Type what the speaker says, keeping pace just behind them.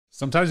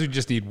Sometimes we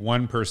just need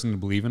one person to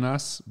believe in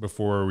us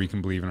before we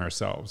can believe in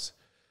ourselves.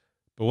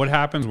 But what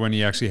happens when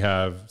you actually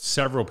have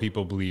several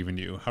people believe in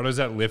you? How does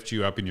that lift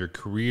you up in your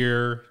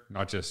career,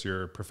 not just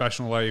your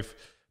professional life,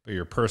 but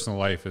your personal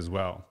life as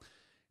well?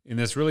 In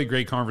this really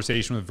great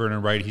conversation with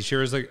Vernon Wright, he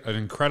shares an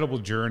incredible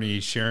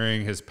journey,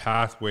 sharing his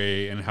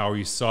pathway and how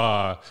he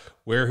saw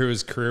where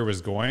his career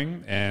was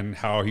going and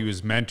how he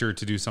was mentored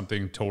to do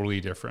something totally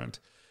different.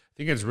 I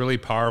think it's really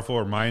powerful.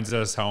 It reminds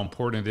us how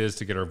important it is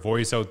to get our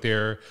voice out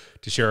there,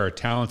 to share our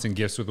talents and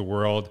gifts with the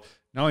world,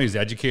 not only as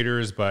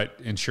educators, but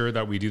ensure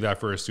that we do that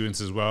for our students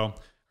as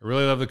well. I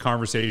really love the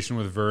conversation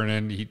with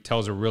Vernon. He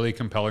tells a really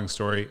compelling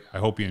story. I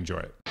hope you enjoy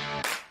it.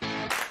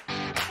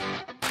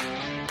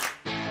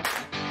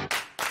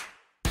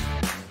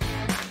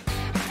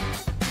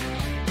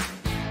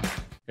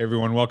 Hey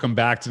everyone, welcome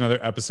back to another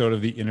episode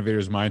of the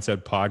Innovator's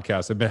Mindset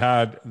Podcast. I've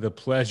had the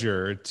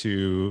pleasure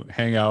to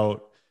hang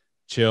out,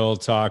 chill,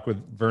 talk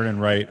with Vernon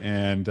Wright,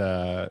 and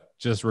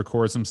just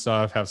record some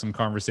stuff, have some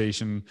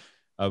conversation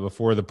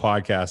before the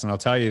podcast. And I'll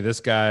tell you, this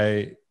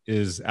guy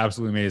is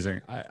absolutely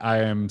amazing. I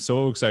am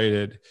so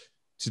excited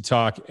to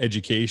talk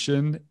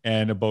education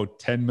and about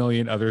 10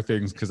 million other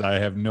things because I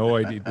have no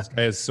idea. This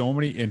guy has so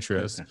many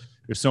interests.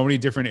 There's so many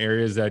different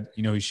areas that,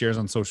 he shares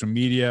on social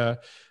media.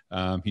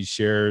 He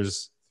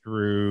shares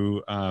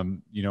through,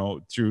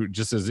 through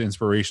just as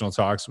inspirational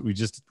talks. We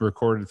just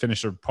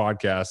finished a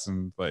podcast,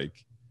 and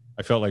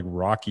I felt like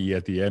Rocky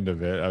at the end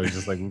of it. I was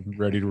just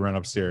ready to run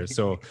upstairs.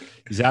 So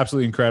he's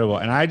absolutely incredible.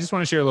 And I just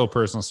want to share a little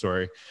personal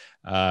story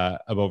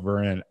about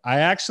Vernon. I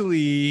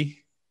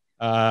actually,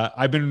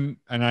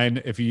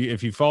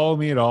 if you follow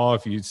me at all,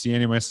 if you see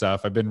any of my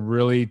stuff, I've been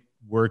really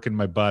working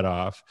my butt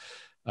off,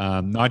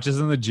 not just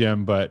in the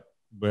gym, but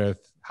with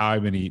how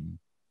I've been eating.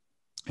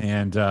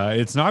 And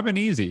it's not been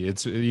easy.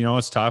 It's,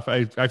 it's tough.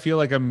 I feel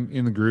like I'm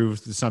in the groove.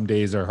 Some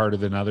days are harder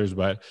than others,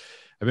 but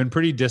I've been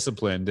pretty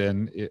disciplined,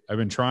 and I've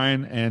been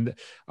trying, and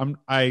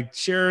I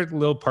share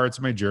little parts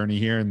of my journey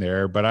here and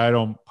there, but I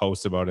don't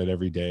post about it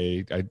every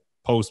day. I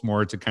post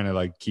more to kind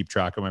of keep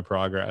track of my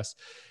progress.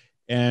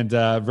 And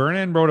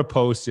Vernon wrote a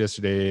post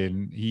yesterday,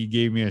 and he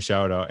gave me a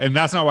shout out. And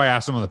that's not why I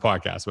asked him on the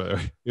podcast, by the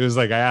way. It was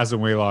I asked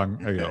him way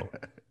long ago,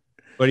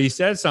 but he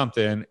said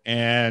something,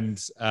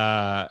 and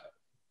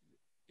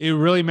it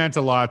really meant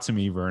a lot to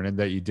me, Vernon,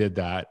 that you did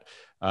that,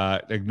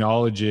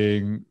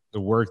 acknowledging the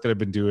work that I've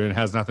been doing. It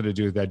has nothing to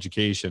do with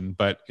education,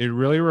 but it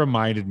really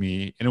reminded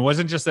me, and it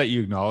wasn't just that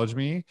you acknowledged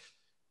me.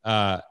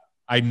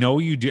 I know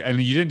you do,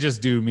 and you didn't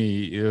just do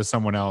me, it was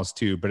someone else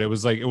too, but it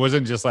was it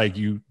wasn't just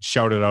you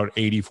shouted out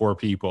 84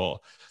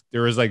 people.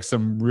 There was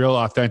some real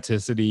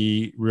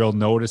authenticity, real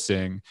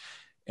noticing.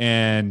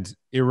 And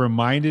it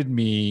reminded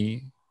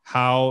me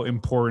how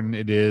important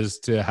it is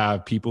to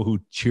have people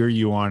who cheer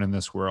you on in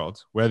this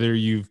world, whether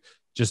you've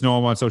just know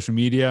them on social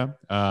media,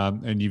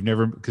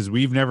 and because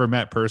we've never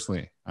met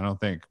personally. I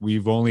don't think.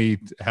 We've only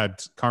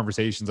had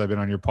conversations. I've been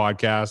on your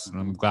podcast, and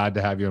I'm glad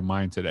to have you on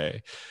mine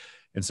today.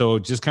 And so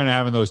just kind of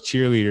having those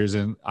cheerleaders,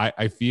 and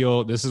I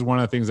feel this is one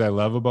of the things I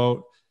love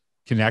about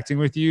connecting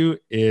with you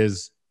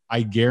is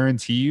I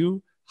guarantee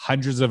you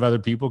hundreds of other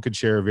people could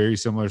share a very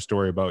similar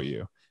story about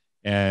you.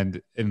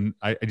 And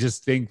I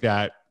just think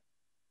that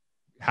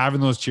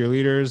having those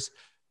cheerleaders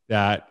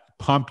that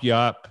pump you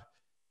up,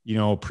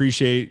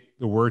 appreciate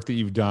the work that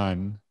you've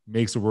done,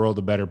 makes the world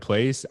a better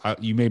place.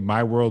 You made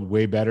my world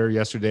way better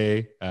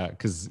yesterday,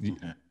 because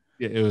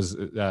it was,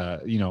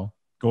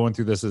 going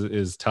through this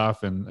is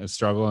tough and a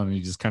struggle, and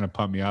you just kind of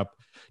pump me up,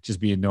 just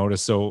being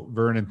noticed. So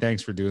Vernon,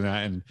 thanks for doing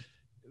that. And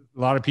a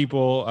lot of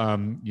people,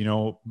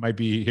 might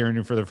be hearing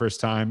you for the first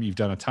time. You've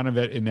done a ton of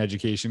it in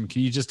education.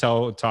 Can you just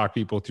talk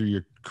people through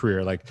your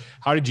career?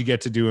 How did you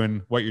get to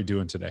doing what you're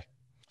doing today?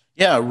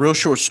 Yeah, real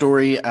short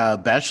story,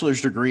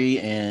 bachelor's degree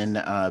in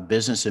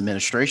business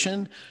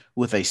administration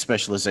with a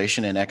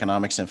specialization in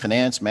economics and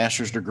finance,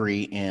 master's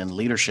degree in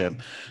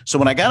leadership. So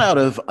when I got out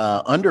of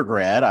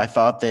undergrad, I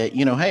thought that,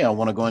 hey, I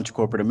want to go into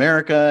corporate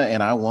America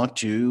and I want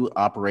to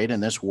operate in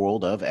this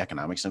world of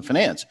economics and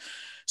finance.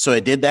 So I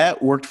did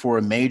that, worked for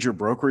a major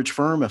brokerage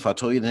firm. If I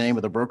told you the name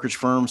of the brokerage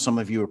firm, some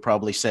of you would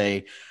probably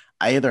say,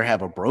 I either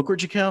have a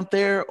brokerage account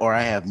there, or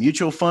I have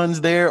mutual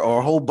funds there, or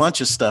a whole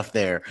bunch of stuff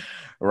there,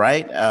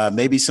 right?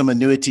 Maybe some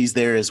annuities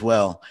there as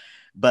well.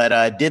 But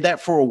I did that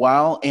for a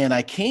while, and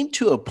I came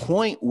to a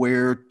point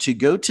where to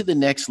go to the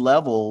next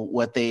level,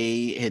 what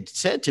they had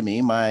said to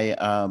me, my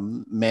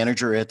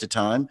manager at the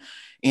time,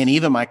 and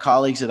even my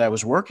colleagues that I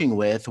was working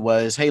with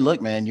was, hey,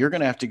 look, man, you're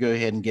going to have to go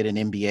ahead and get an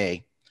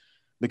MBA,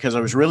 because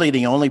I was really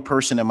the only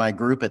person in my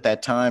group at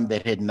that time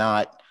that had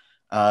not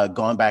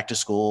gone back to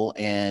school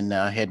and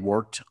had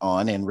worked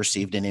on and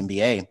received an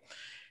MBA.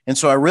 And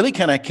so I really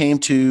kind of came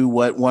to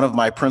what one of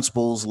my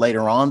principals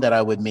later on that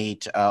I would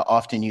meet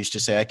often used to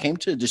say. I came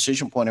to a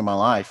decision point in my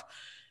life,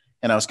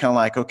 and I was kind of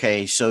like,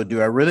 okay, so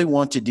do I really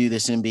want to do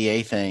this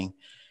MBA thing?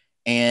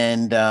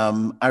 And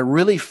I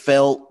really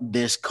felt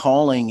this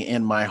calling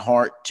in my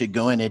heart to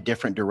go in a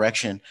different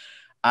direction.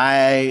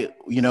 I,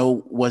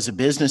 was a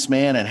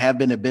businessman and have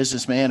been a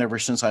businessman ever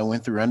since I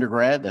went through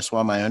undergrad. That's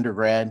why my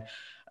undergrad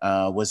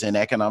was in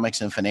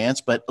economics and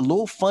finance. But a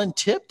little fun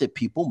tip that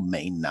people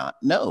may not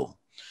know.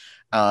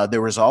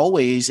 There was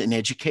always an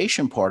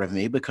education part of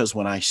me, because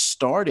when I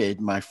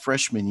started my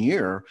freshman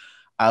year,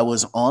 I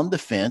was on the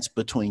fence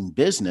between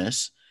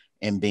business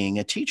and being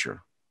a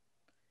teacher.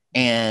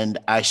 And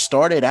I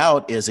started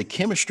out as a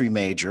chemistry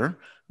major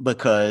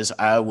because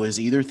I was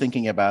either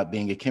thinking about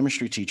being a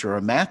chemistry teacher or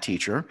a math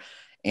teacher.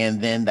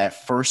 And then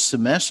that first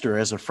semester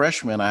as a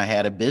freshman, I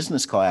had a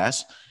business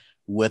class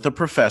with a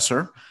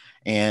professor,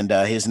 and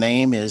his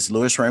name is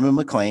Louis Raymond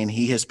McLean.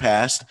 He has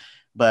passed,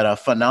 but a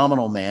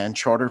phenomenal man,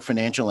 chartered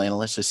financial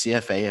analyst, a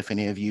CFA, if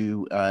any of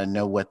you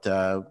know what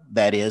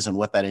that is and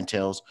what that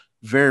entails.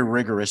 Very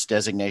rigorous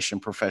designation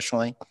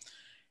professionally.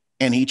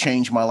 And he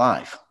changed my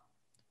life.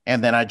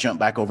 And then I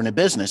jumped back over into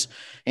business.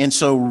 And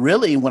so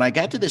really, when I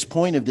got to this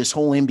point of this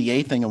whole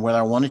MBA thing and whether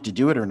I wanted to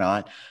do it or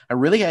not, I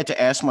really had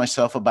to ask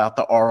myself about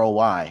the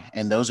ROI.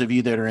 And those of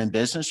you that are in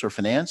business or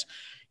finance,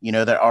 you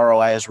know that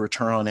ROI is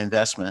return on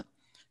investment.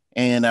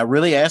 And I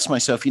really asked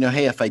myself,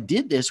 hey, if I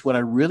did this, would I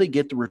really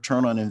get the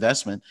return on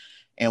investment?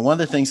 And one of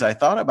the things I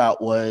thought about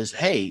was,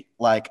 hey,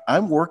 like,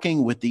 I'm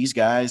working with these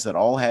guys that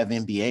all have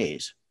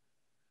MBAs.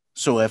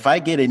 So if I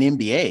get an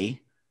MBA,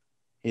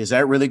 is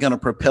that really going to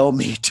propel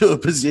me to a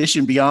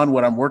position beyond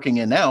what I'm working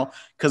in now?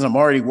 Because I'm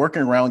already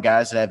working around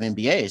guys that have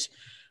MBAs.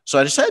 So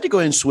I decided to go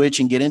ahead and switch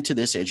and get into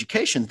this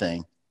education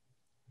thing,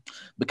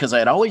 because I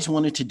had always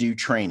wanted to do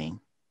training.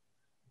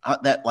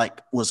 That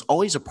was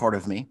always a part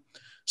of me.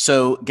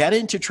 So got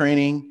into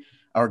training,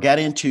 or got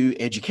into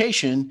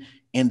education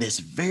in this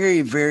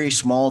very, very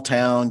small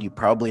town. You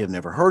probably have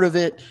never heard of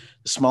it.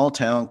 A small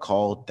town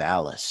called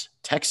Dallas,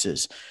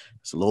 Texas.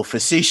 It's a little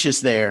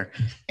facetious there.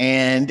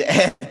 And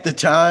at the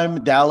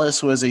time,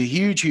 Dallas was a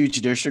huge, huge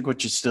district,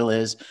 which it still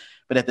is.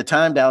 But at the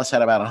time, Dallas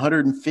had about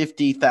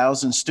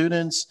 150,000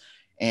 students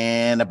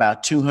and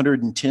about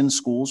 210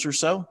 schools or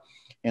so,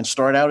 and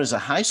started out as a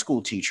high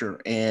school teacher.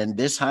 And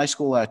this high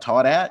school I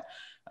taught at,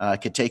 I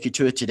could take you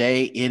to it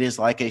today. It is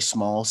like a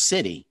small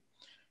city.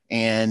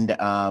 And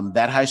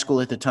that high school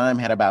at the time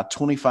had about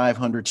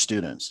 2,500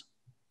 students.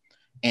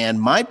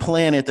 And my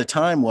plan at the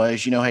time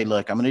was, hey,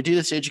 look, I'm going to do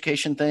this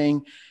education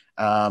thing.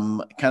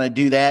 Kind of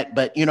do that.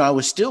 But, I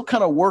was still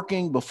kind of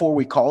working, before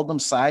we called them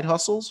side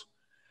hustles.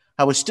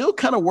 I was still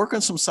kind of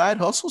working some side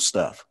hustle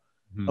stuff.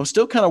 Mm-hmm. I was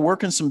still kind of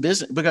working some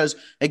business, because,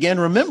 again,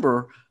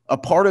 remember, a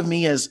part of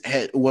me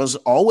was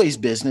always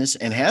business,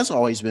 and has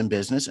always been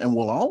business, and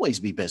will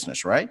always be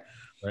business. Right.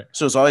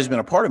 So it's always been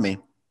a part of me.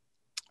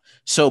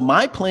 So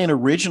my plan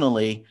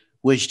originally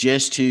was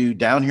just to,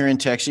 down here in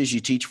Texas,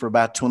 you teach for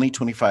about 20,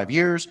 25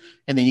 years,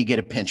 and then you get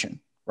a pension.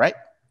 Right.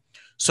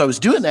 So I was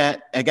doing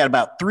that. I got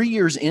about 3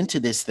 years into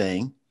this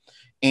thing,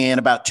 and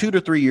about 2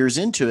 to 3 years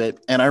into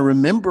it. And I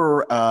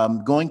remember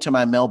going to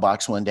my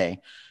mailbox one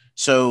day.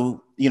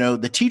 So,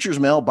 the teachers'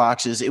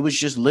 mailboxes, it was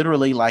just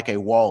literally like a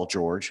wall,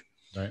 George.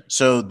 Right.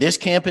 So this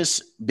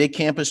campus, big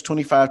campus,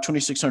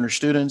 2,600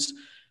 students,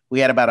 we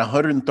had about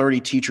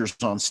 130 teachers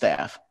on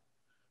staff.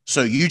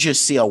 So you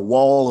just see a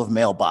wall of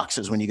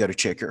mailboxes when you go to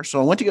check yours.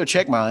 So I went to go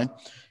check mine.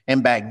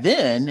 And back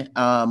then,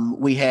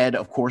 we had,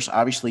 of course,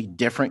 obviously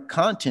different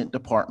content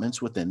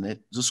departments within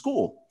the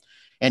school.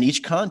 And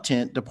each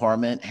content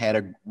department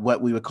had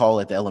what we would call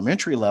at the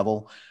elementary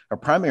level or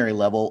primary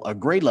level, a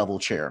grade level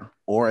chair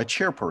or a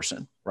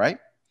chairperson, right?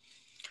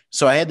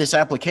 So I had this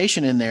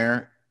application in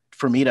there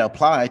for me to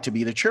apply to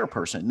be the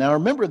chairperson. Now,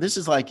 remember, this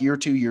is like year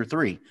 2, year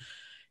 3.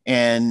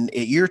 And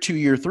at year 2,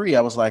 year 3,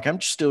 I was like, I'm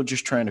still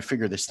just trying to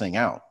figure this thing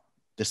out,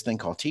 this thing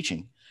called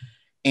teaching.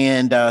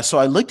 And so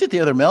I looked at the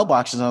other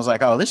mailboxes, and I was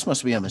like, oh, this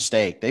must be a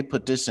mistake. They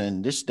put this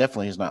in. This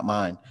definitely is not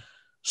mine.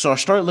 So I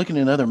started looking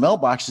in other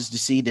mailboxes to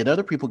see, did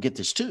other people get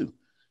this too?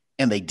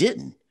 And they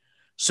didn't.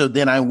 So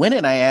then I went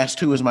and I asked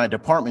who was my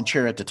department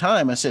chair at the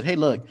time. I said, hey,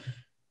 look,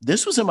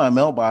 this was in my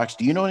mailbox.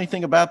 Do you know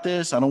anything about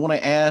this? I don't want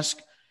to ask.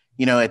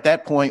 At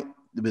that point,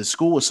 the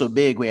school was so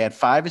big. We had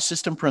 5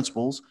 assistant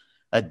principals,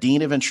 a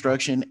dean of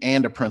instruction,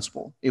 and a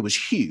principal. It was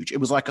huge. It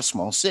was like a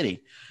small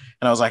city.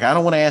 And I was like, I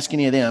don't want to ask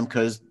any of them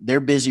because they're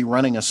busy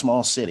running a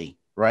small city,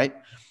 right?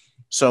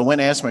 So I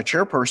went and asked my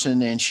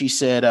chairperson, and she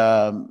said,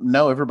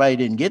 no, everybody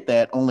didn't get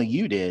that. Only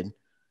you did.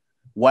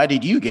 Why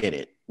did you get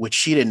it? Which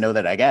she didn't know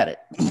that I got it.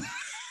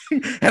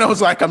 And I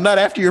was like, I'm not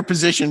after your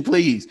position,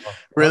 please.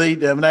 Really?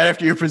 I'm not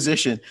after your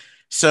position.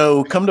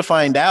 So come to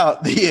find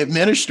out, the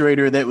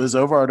administrator that was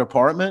over our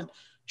department,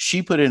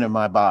 she put it in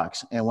my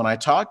box. And when I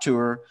talked to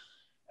her,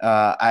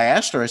 I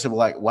asked her, I said,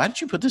 well, why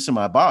did you put this in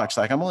my box?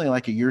 I'm only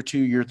like a year 2,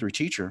 year 3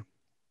 teacher.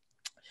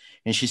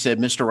 And she said,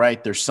 Mr.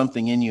 Wright, there's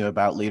something in you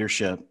about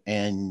leadership,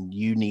 and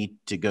you need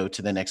to go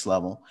to the next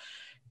level.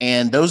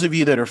 And those of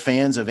you that are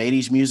fans of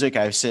 80s music,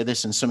 I've said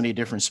this in so many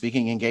different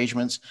speaking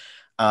engagements.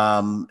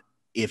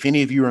 If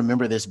any of you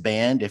remember this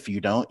band, if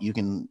you don't, you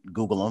can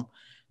Google them.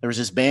 There was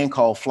this band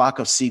called Flock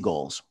of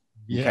Seagulls.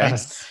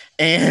 Yes.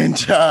 Okay? And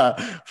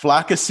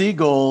Flock of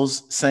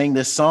Seagulls sang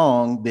this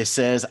song that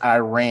says, I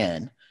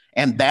ran.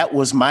 And that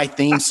was my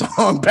theme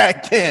song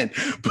back then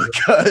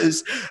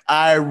because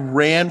I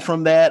ran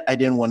from that. I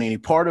didn't want any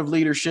part of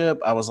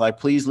leadership. I was like,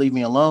 please leave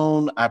me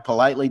alone. I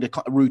politely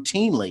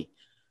routinely.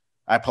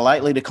 I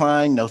politely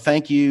declined. No,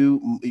 thank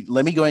you.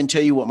 Let me go ahead and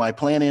tell you what my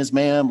plan is,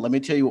 ma'am. Let me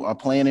tell you what my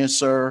plan is,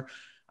 sir.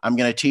 I'm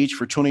going to teach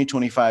for 20,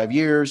 25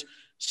 years.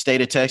 State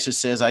of Texas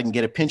says I can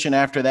get a pension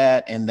after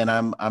that. And then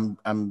I'm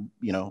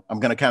going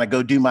to kind of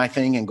go do my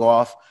thing and go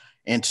off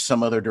into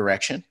some other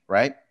direction.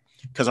 Right.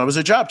 Because I was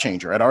a job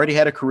changer. I'd already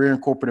had a career in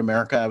corporate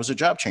America. I was a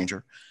job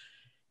changer.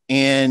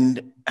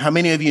 And how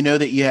many of you know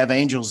that you have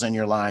angels in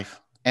your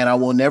life? And I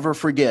will never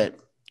forget,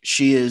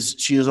 she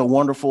is a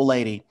wonderful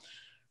lady.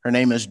 Her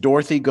name is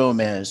Dorothy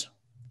Gomez.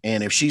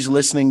 And if she's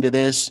listening to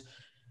this,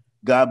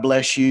 God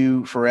bless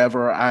you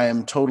forever. I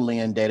am totally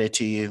indebted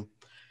to you.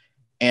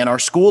 And our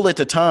school at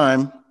the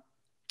time,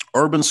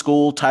 urban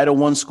school,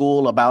 Title I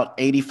school, about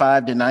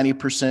 85 to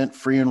 90%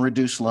 free and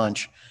reduced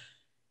lunch.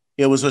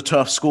 It was a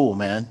tough school,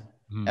 man.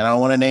 And I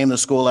don't want to name the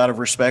school out of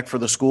respect for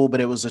the school,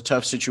 but it was a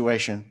tough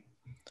situation.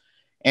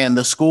 And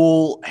the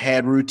school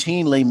had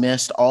routinely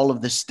missed all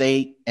of the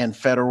state and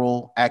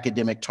federal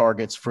academic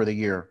targets for the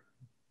year.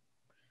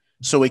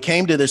 So it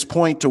came to this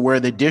point to where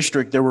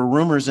there were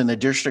rumors in the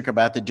district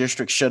about the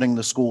district shutting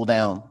the school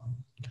down.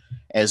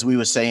 As we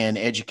would say in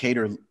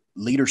education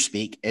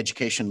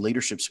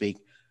leadership speak,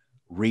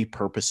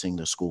 repurposing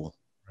the school.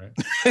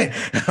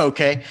 Right.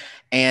 Okay.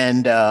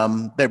 And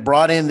they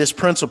brought in this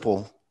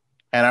principal.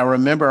 And I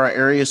remember our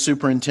area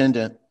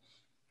superintendent,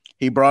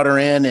 he brought her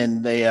in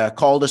and they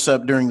called us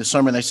up during the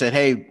summer and they said,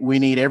 hey, we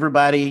need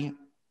everybody,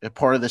 a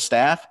part of the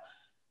staff,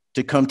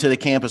 to come to the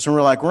campus. And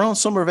we're like, we're on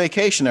summer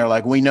vacation. They're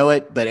like, we know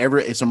it, but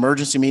it's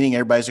emergency meeting.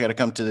 Everybody's got to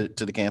come to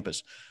the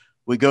campus.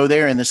 We go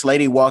there and this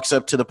lady walks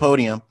up to the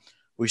podium.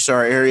 We saw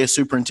our area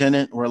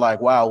superintendent. We're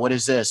like, wow, what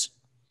is this?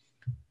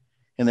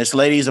 And this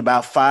lady is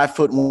about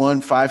 5'1",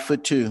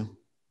 5'2".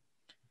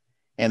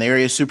 And the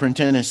area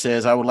superintendent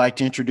says, I would like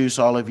to introduce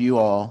all of you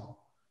all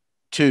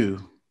to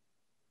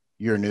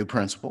your new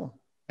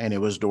principal. And it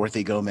was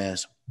Dorothy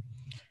Gomez.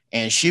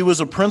 And she was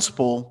a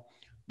principal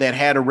that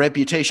had a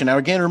reputation. Now,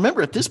 again,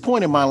 remember, at this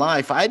point in my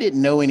life, I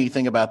didn't know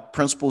anything about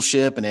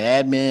principalship and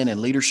admin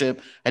and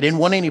leadership. I didn't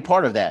want any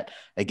part of that.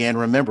 Again,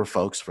 remember,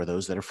 folks, for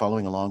those that are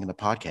following along in the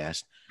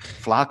podcast,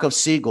 flock of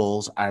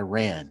seagulls, I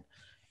ran.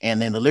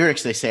 And then the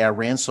lyrics, they say, I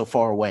ran so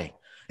far away.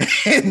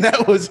 And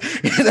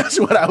that's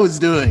what I was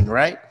doing,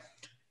 right?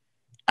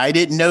 I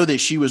didn't know that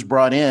she was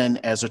brought in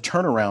as a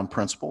turnaround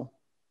principal.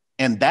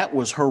 And that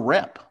was her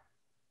rep.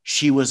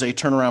 She was a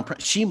turnaround.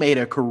 She made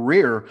a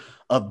career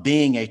of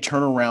being a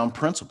turnaround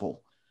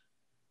principal.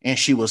 And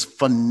she was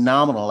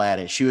phenomenal at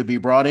it. She would be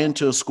brought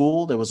into a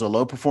school that was a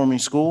low performing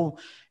school.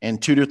 In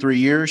 2 to 3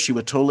 years, she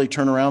would totally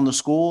turn around the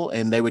school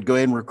and they would go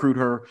ahead and recruit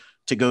her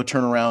to go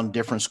turn around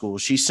different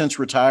schools. She's since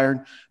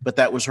retired, but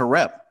that was her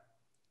rep.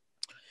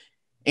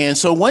 And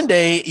so one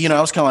day,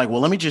 I was kind of like,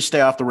 well, let me just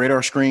stay off the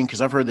radar screen because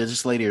I've heard that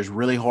this lady is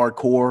really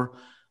hardcore.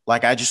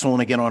 Like, I just don't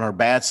want to get on her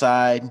bad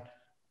side.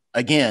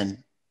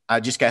 Again, I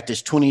just got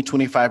this 20,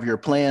 25-year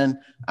plan.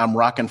 I'm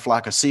rocking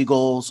flock of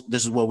seagulls.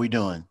 This is what we're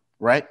doing,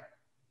 right?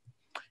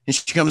 And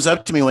she comes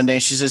up to me one day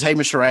and she says, hey,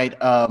 Mr. Wright,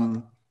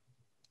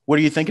 what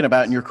are you thinking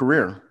about in your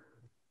career?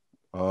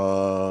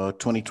 20,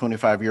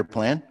 25-year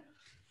plan.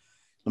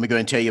 Let me go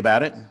ahead and tell you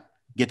about it.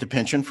 Get the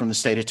pension from the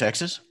state of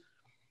Texas.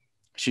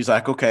 She's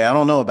like, okay, I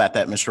don't know about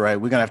that, Mr. Wright.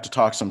 We're going to have to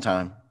talk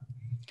sometime.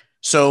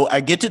 So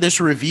I get to this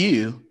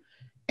review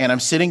and I'm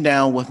sitting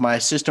down with my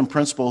assistant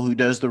principal who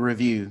does the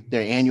review,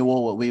 their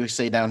annual, what we would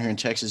say down here in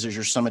Texas is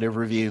your summative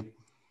review.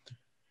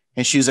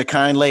 And she's a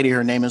kind lady.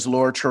 Her name is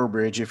Laura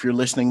Trowbridge. If you're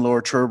listening,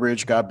 Laura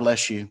Trowbridge, God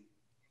bless you.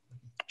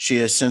 She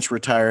has since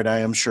retired, I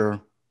am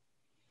sure.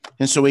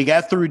 And so we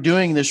got through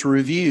doing this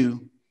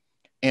review.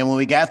 And when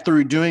we got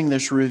through doing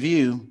this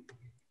review,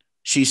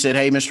 she said,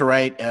 hey, Mr.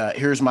 Wright,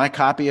 here's my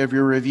copy of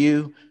your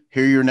review.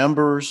 Here are your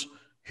numbers.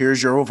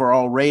 Here's your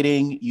overall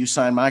rating. You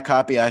sign my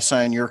copy. I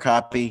sign your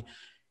copy.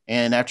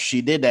 And after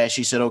she did that,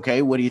 she said,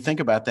 okay, what do you think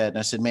about that? And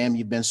I said, ma'am,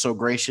 you've been so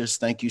gracious.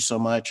 Thank you so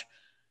much.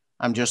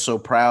 I'm just so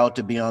proud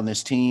to be on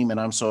this team. And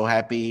I'm so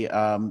happy,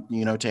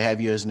 to have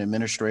you as an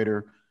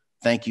administrator.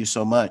 Thank you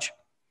so much.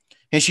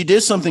 And she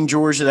did something,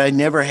 George, that I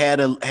never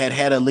had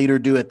a leader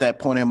do at that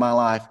point in my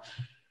life.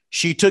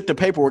 She took the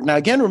paperwork. Now,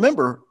 again,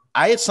 remember,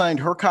 I had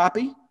signed her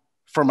copy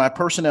for my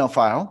personnel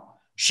file.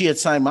 She had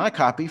signed my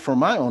copy for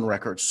my own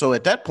records. So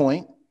at that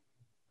point,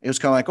 it was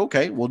kind of like,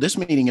 okay, well, this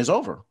meeting is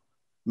over.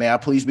 May I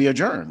please be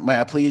adjourned? May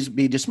I please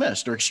be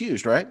dismissed or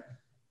excused, right?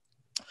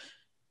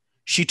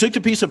 She took the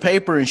piece of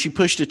paper and she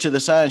pushed it to the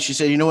side and she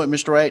said, you know what,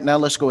 Mr. Wright, now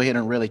let's go ahead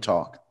and really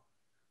talk.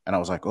 And I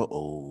was like,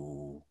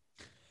 uh-oh.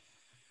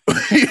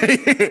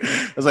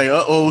 I was like,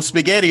 uh-oh,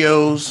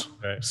 SpaghettiOs.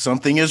 Right.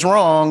 Something is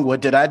wrong. What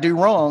did I do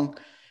wrong?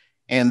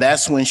 And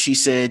that's when she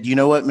said, you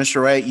know what,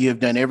 Mr. Wright, you have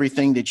done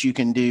everything that you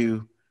can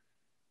do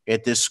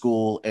at this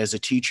school as a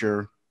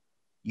teacher.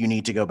 You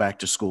need to go back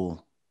to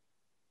school.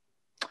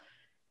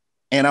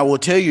 And I will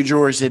tell you,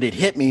 George, that it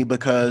hit me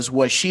because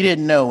what she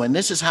didn't know, and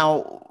this is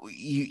how,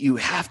 you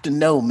have to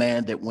know,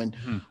 man, that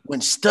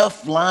when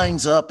stuff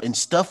lines up and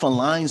stuff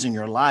aligns in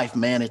your life,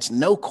 man, it's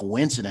no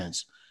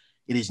coincidence.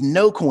 It is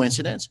no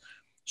coincidence.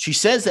 She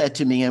says that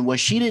to me, and what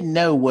she didn't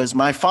know was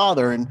my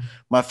father, and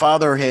my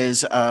father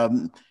has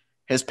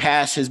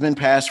been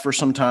passed for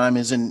some time,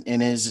 is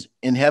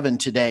in heaven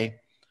today.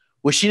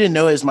 What she didn't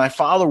know is my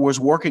father was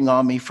working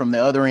on me from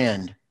the other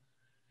end,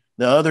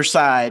 the other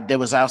side that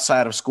was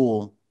outside of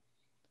school.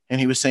 And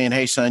he was saying,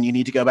 hey, son, you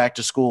need to go back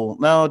to school.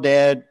 No,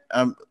 Dad,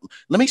 let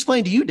me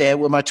explain to you, Dad,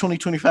 what my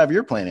 2025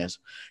 year plan is.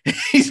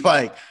 He's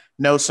like,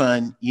 no,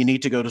 son, you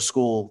need to go to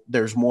school.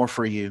 There's more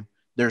for you.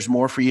 There's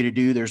more for you to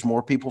do. There's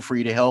more people for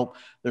you to help.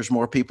 There's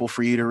more people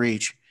for you to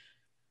reach.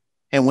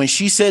 And when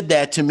she said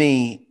that to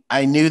me,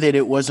 I knew that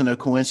it wasn't a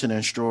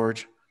coincidence,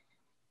 George.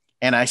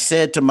 And I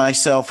said to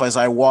myself, as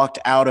I walked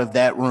out of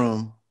that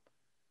room,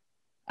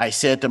 I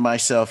said to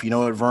myself, you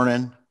know what,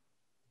 Vernon,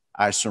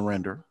 I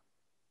surrender.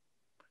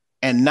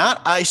 And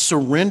not I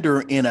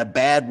surrender in a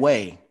bad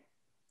way.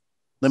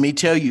 Let me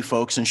tell you,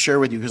 folks, and share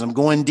with you, because I'm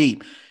going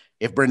deep.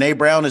 If Brene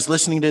Brown is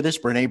listening to this,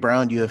 Brene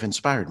Brown, you have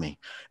inspired me,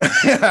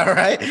 all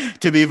right,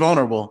 to be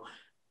vulnerable.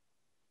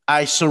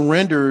 I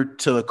surrendered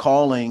to the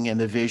calling and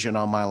the vision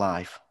on my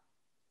life.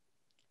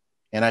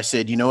 And I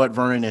said, you know what,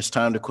 Vernon, it's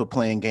time to quit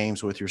playing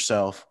games with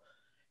yourself.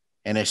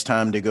 And it's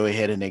time to go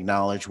ahead and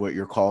acknowledge what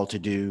you're called to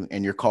do.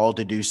 And you're called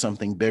to do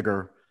something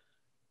bigger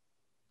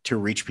to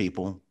reach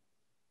people.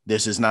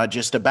 This is not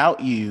just about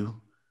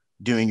you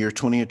doing your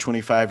 20 or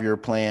 25 year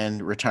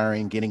plan,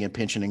 retiring, getting a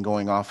pension, and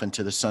going off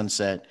into the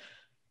sunset.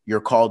 You're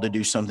called to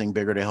do something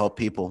bigger to help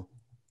people.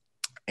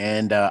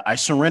 And I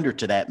surrendered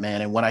to that,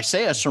 man. And when I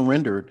say I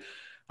surrendered,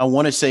 I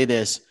want to say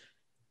this.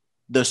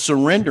 The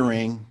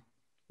surrendering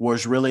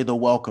was really the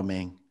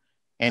welcoming.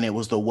 And it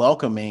was the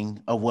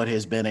welcoming of what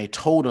has been a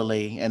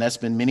totally, and that's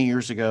been many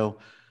years ago,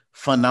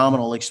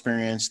 phenomenal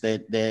experience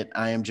that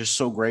I am just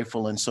so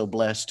grateful and so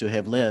blessed to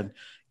have lived.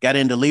 Got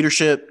into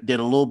leadership, did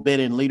a little bit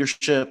in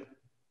leadership.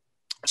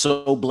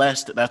 So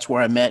blessed. That's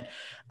where I met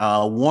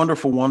a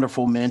wonderful,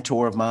 wonderful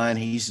mentor of mine.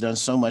 He's done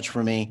so much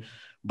for me,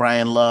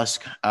 Brian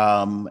Lusk.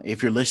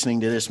 If you're listening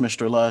to this,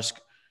 Mr.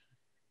 Lusk,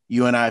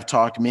 you and I have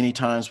talked many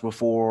times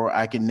before.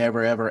 I can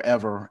never, ever,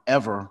 ever,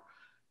 ever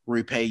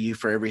repay you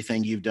for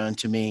everything you've done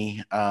to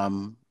me.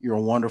 You're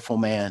a wonderful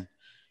man,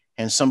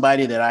 and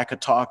somebody that I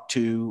could talk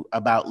to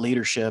about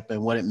leadership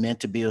and what it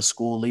meant to be a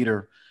school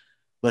leader,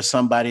 but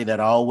somebody that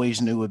I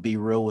always knew would be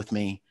real with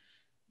me.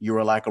 You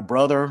were like a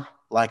brother,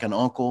 like an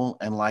uncle,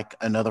 and like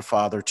another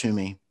father to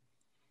me.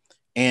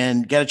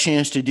 And got a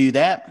chance to do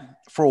that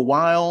for a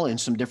while in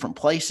some different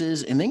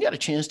places, and then got a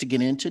chance to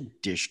get into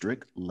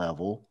district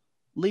level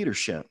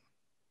leadership.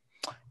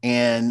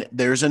 And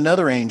there's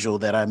another angel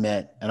that I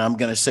met, and I'm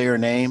going to say her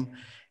name,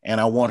 and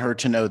I want her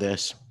to know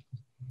this.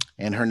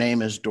 And her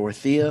name is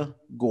Dorothea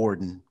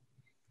Gordon.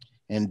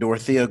 And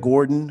Dorothea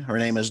Gordon, her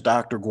name is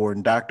Dr.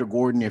 Gordon. Dr.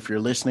 Gordon, if you're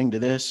listening to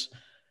this,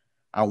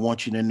 I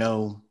want you to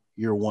know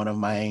you're one of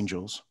my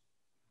angels.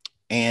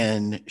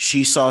 And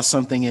she saw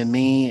something in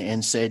me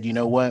and said, you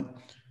know what?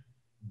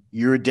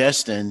 You're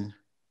destined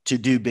to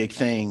do big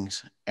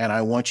things, and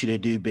I want you to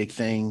do big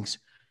things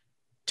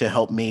to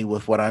help me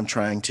with what I'm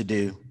trying to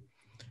do.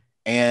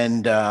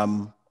 And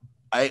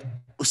I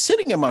was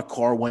sitting in my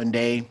car one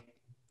day,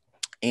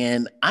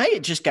 and I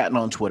had just gotten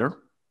on Twitter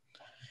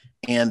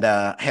and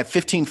had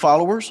 15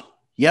 followers.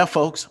 Yeah,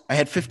 folks, I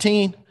had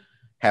 15.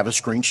 Have a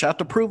screenshot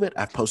to prove it.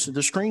 I posted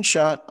the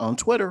screenshot on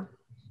Twitter.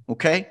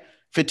 Okay,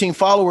 15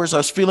 followers. I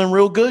was feeling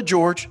real good,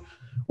 George,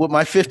 with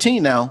my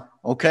 15 now.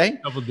 Okay,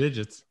 double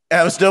digits.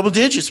 I was double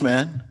digits,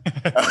 man.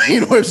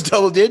 It was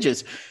double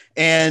digits.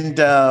 And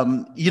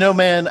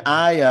man,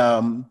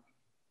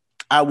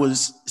 I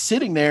was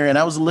sitting there and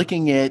I was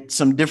looking at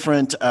some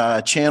different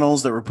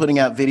channels that were putting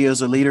out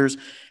videos of leaders.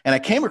 And I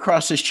came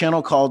across this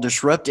channel called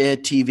Disrupt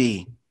Ed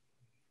TV.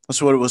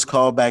 That's what it was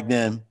called back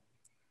then.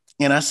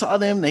 And I saw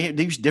them,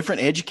 these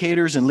different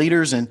educators and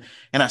leaders. And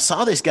I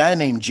saw this guy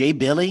named Jay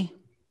Billy.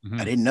 Mm-hmm.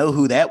 I didn't know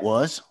who that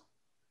was.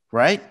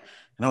 Right.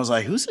 And I was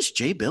like, who's this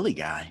Jay Billy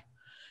guy?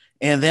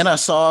 And then I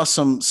saw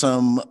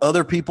some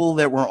other people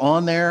that were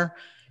on there.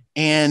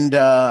 And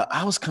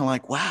I was kind of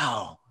like,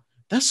 wow.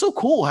 That's so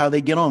cool how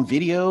they get on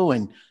video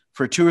and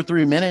for 2 or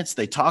 3 minutes,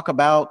 they talk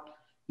about,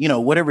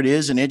 whatever it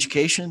is in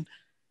education.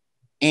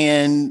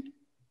 And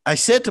I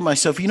said to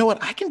myself, you know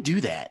what? I can do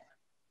that.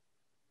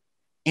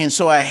 And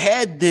so I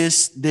had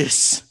this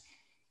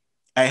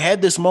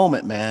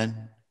moment,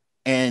 man.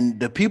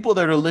 And the people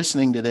that are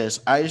listening to this,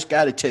 I just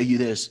got to tell you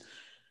this,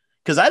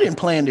 because I didn't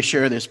plan to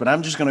share this, but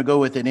I'm just going to go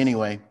with it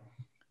anyway.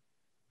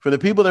 For the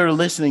people that are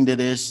listening to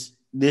this,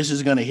 this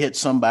is going to hit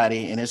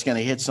somebody, and it's going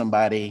to hit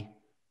somebody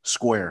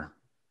square,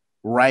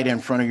 right in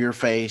front of your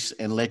face,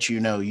 and let you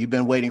know you've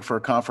been waiting for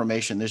a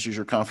confirmation. This is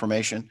your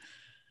confirmation.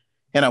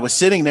 And I was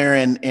sitting there,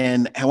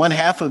 and one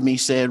half of me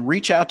said,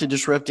 reach out to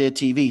Disrupt Ed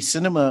TV,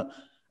 send them a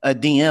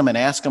DM and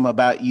ask them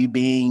about you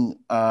being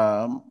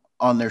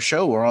on their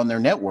show or on their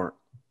network.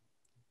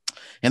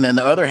 And then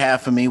the other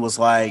half of me was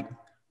like,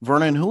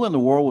 Vernon, who in the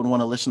world would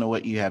want to listen to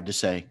what you have to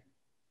say?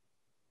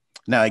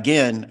 Now,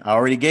 again, I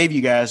already gave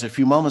you guys a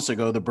few moments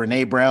ago the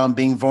Brene Brown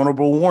being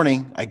vulnerable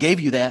warning. I gave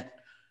you that,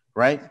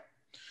 right?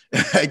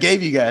 I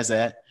gave you guys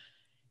that.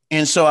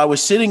 And so I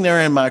was sitting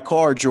there in my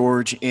car,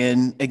 George,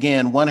 and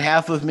again, one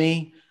half of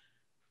me,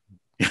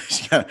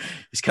 it's kind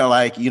of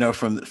like, you know,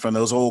 from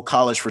those old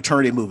college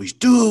fraternity movies,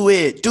 do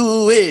it,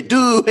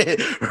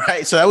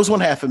 right? So that was one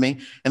half of me.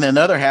 And then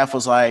the other half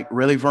was like,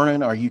 really,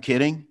 Vernon, are you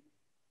kidding?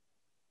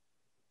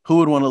 Who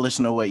would want to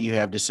listen to what you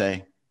have to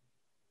say?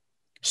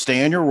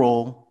 Stay in your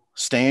role,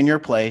 stay in your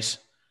place,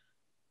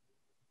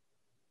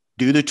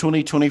 do the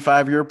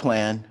 2025-year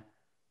plan,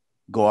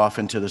 go off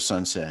into the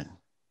sunset.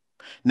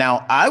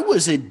 Now, I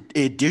was a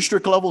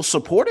district level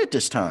support at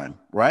this time,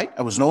 right?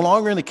 I was no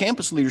longer in the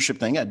campus leadership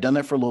thing. I'd done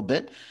that for a little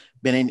bit,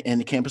 been in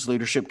the campus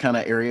leadership kind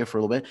of area for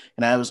a little bit.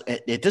 And I was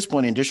at this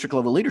point in district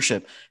level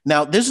leadership.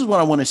 Now, this is what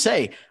I want to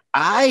say.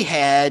 I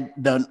had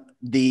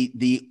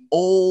the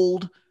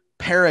old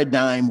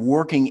paradigm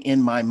working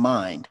in my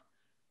mind.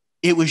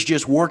 It was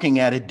just working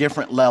at a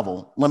different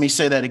level. Let me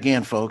say that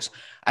again, folks.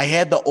 I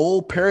had the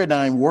old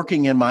paradigm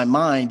working in my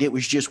mind. It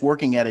was just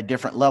working at a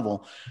different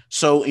level.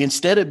 So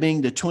instead of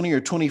being the 20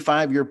 or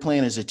 25-year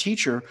plan as a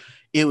teacher,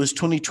 it was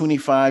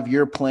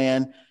 2025-year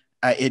plan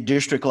at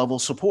district level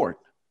support.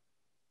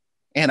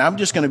 And I'm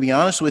just going to be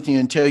honest with you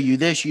and tell you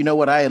this. You know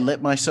what I had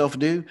let myself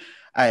do?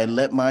 I had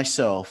let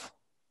myself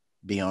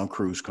be on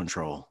cruise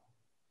control.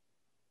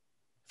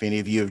 If any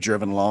of you have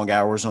driven long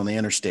hours on the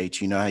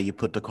interstates, you know how you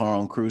put the car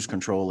on cruise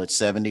control at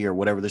 70 or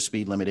whatever the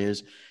speed limit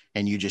is,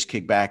 and you just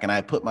kick back. And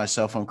I put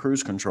myself on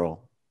cruise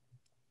control.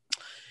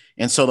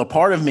 And so the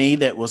part of me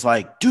that was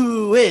like,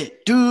 do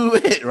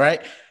it,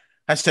 right?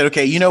 I said,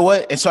 okay, you know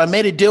what? And so I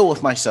made a deal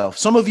with myself.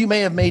 Some of you may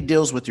have made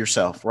deals with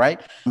yourself,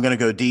 right? I'm going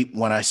to go deep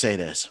when I say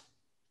this.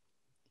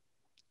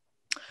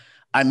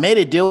 I made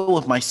a deal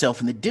with myself,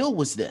 and the deal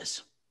was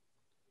this.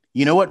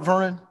 You know what,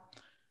 Vernon?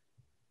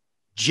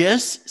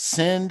 Just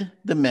send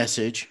the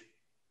message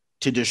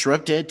to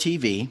Disrupt Ed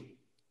TV.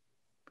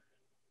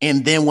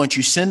 And then once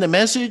you send the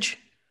message,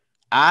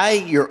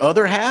 your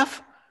other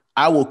half,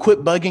 I will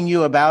quit bugging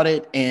you about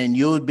it, and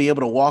you'll be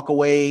able to walk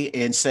away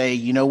and say,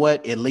 you know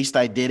what, at least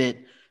I did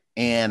it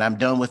and I'm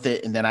done with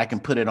it. And then I can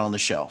put it on the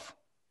shelf.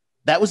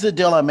 That was the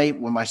deal I made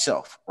with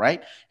myself,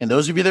 right? And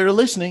those of you that are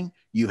listening,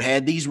 you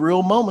had these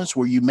real moments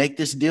where you make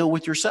this deal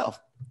with yourself.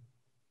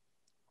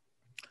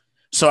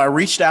 So I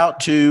reached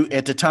out to,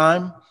 at the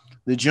time,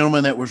 the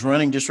gentleman that was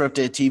running Disrupt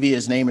Ed TV.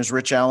 His name is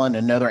Rich Allen,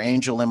 another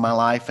angel in my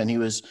life. And he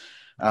was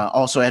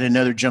also had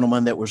another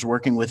gentleman that was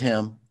working with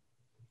him.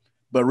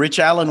 But Rich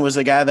Allen was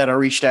the guy that I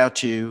reached out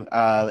to,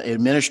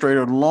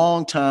 administrator,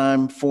 long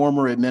time,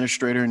 former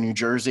administrator in New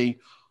Jersey,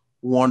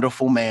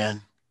 wonderful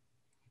man.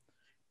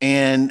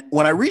 And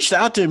when I reached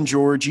out to him,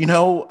 George, you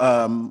know,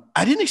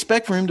 I didn't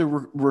expect for him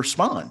to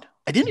respond.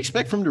 I didn't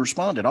expect for him to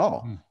respond at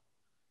all.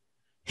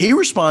 He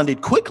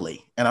responded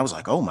quickly. And I was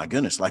like, oh my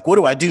goodness, like, what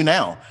do I do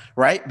now?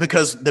 Right?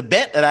 Because the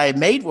bet that I had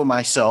made with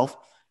myself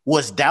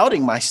was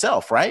doubting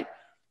myself, right?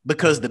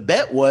 Because the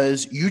bet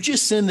was, you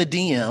just send the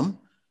DM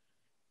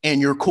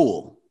and you're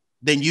cool.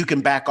 Then you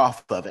can back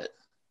off of it.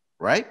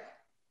 Right?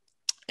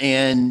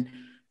 And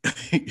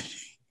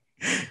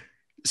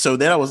so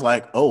then I was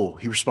like, oh,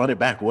 he responded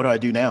back. What do I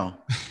do now?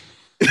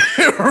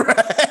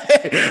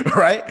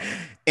 Right.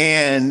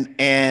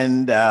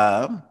 And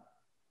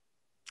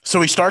so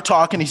we start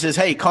talking. He says,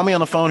 hey, call me on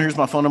the phone. Here's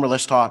my phone number.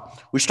 Let's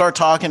talk. We start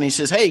talking. He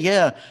says, hey,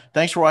 yeah,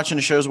 thanks for watching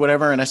the shows,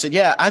 whatever. And I said,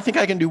 yeah, I think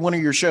I can do one of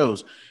your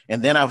shows.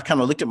 And then I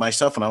kind of looked at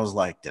myself and I was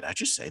like, did I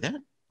just say that?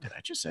 Did I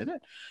just say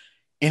that?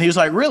 And he was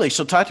like, really?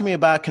 So talk to me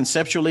about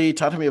conceptually,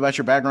 talk to me about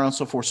your background,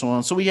 so forth, so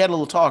on. So we had a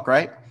little talk,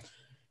 right?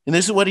 And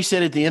this is what he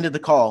said at the end of the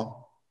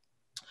call.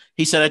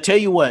 He said, I tell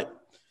you what,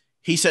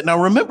 he said,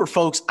 now remember,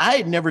 folks, I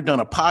had never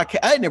done a podcast.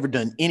 I had never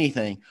done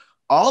anything.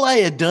 All I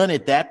had done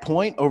at that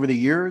point over the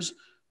years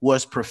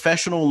was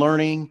professional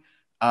learning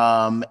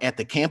at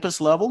the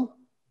campus level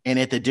and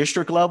at the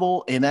district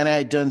level. And then I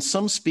had done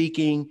some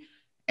speaking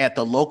at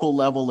the local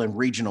level and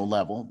regional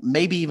level,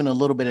 maybe even a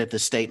little bit at the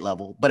state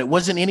level, but it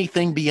wasn't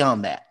anything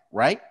beyond that,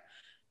 right?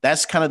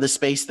 That's kind of the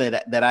space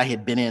that I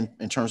had been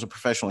in terms of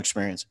professional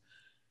experience.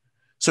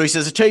 So he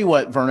says, I tell you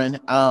what, Vernon,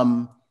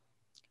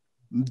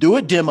 do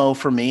a demo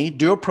for me,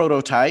 do a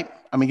prototype.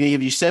 I'm going to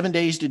give you 7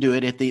 days to do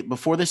it.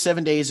 Before the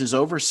 7 days is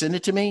over, send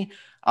it to me.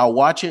 I'll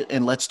watch it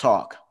and let's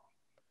talk.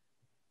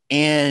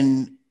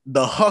 And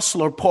the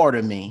hustler part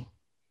of me,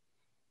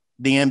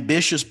 the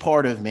ambitious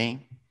part of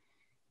me,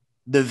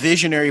 the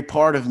visionary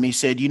part of me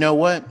said, you know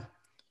what?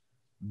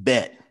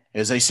 Bet.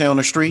 As they say on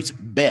the streets,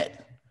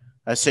 bet.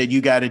 I said,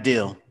 you got a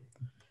deal.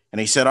 And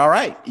he said, all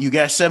right, you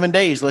got 7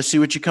 days. Let's see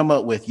what you come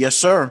up with. Yes,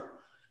 sir.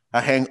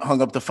 I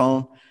hung up the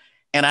phone.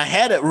 And I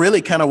had it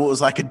really kind of what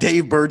was like a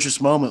Dave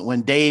Burgess moment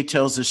when Dave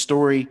tells this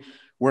story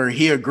where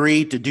he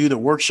agreed to do the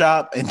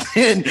workshop. And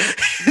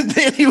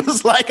then he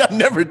was like, I've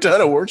never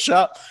done a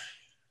workshop.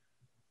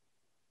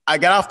 I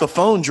got off the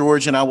phone,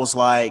 George, and I was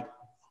like,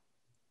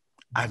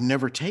 I've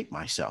never taped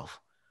myself.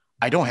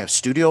 I don't have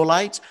studio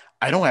lights.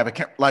 I don't have a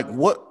camera. Like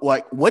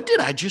what did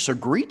I just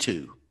agree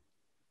to?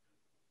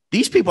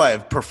 These people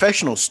have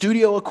professional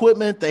studio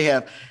equipment. They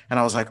have, and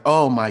I was like,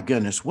 oh my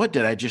goodness, what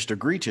did I just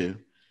agree to?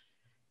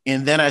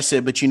 And then I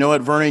said, but you know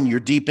what, Vernon, you're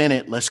deep in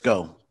it. Let's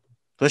go.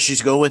 Let's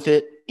just go with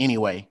it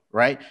anyway,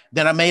 right?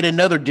 Then I made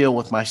another deal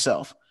with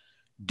myself.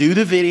 Do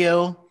the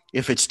video.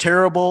 If it's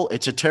terrible,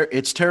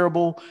 it's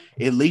terrible.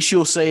 At least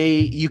you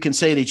can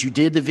say that you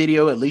did the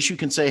video. At least you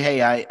can say,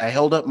 hey, I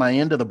held up my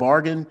end of the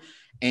bargain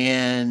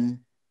and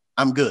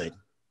I'm good,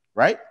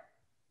 right?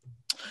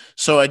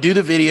 So I do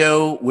the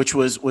video, which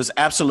was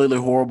absolutely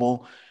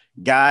horrible.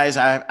 Guys,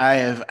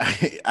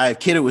 I've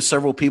kidded with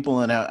several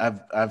people, and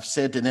I've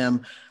said to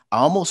them, I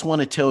almost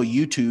want to tell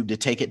YouTube to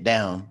take it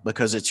down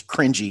because it's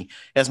cringy.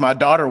 As my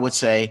daughter would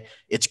say,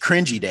 it's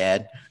cringy,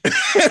 Dad.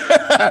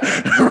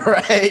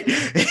 Right?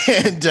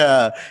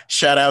 And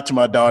shout out to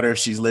my daughter if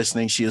she's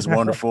listening. She is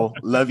wonderful.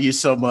 Love you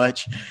so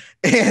much.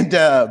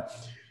 And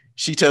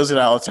she tells it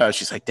all the time.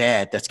 She's like,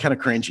 Dad, that's kind of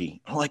cringy.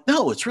 I'm like,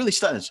 no, it's really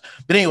stunning.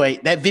 But anyway,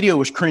 that video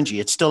was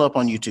cringy. It's still up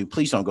on YouTube.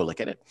 Please don't go look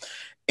at it.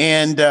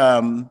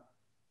 And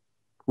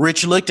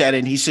Rich looked at it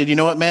and he said, you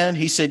know what, man?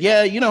 He said,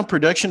 yeah,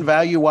 production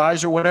value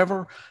wise or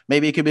whatever,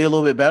 maybe it could be a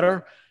little bit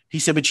better. He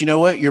said, but you know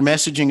what? Your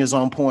messaging is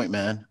on point,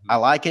 man. I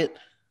like it.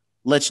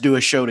 Let's do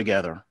a show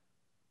together.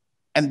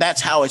 And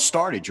that's how it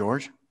started,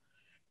 George.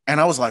 And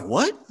I was like,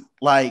 what?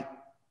 Like,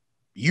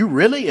 you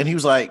really? And he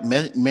was like,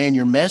 man,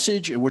 your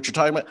message and what you're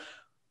talking about,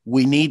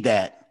 we need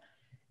that.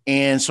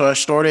 And so I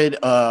started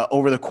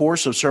over the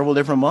course of several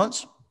different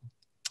months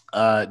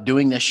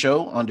doing this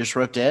show on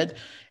Disrupt Ed.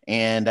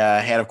 And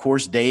had, of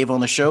course, Dave on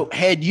the show,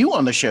 had you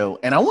on the show.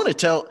 And I want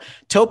to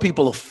tell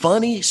people a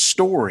funny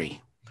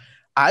story.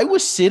 I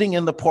was sitting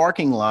in the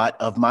parking lot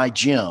of my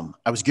gym.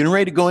 I was getting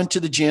ready to go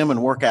into the gym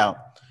and work out.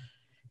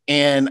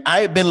 And I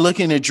had been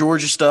looking at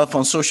George's stuff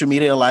on social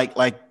media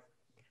like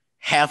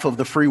half of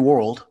the free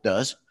world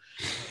does.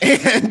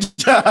 And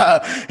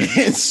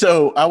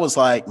so I was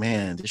like,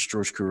 man, this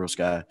George Couros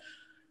guy,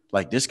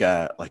 this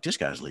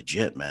guy's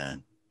legit,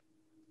 man.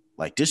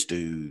 Like this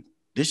dude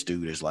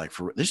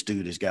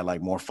has got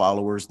like more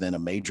followers than a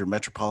major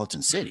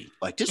metropolitan city.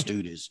 This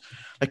dude is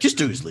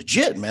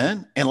legit,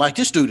 man. And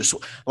this dude is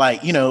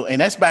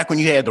and that's back when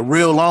you had the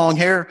real long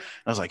hair.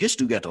 I was like, this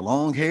dude got the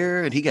long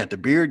hair and he got the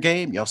beard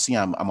game. Y'all see,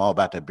 I'm all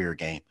about that beard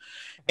game.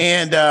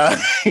 And,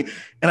 and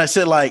I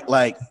said,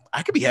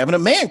 I could be having a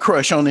man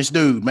crush on this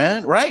dude,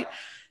 man. Right.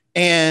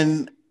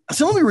 And I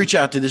said, let me reach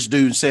out to this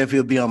dude and say if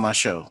he'll be on my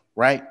show.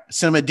 Right. I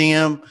sent him a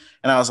DM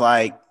and I was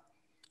like,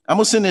 I'm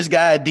going to send this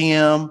guy a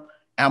DM.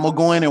 I'm going to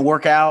go in and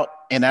work out.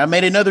 And I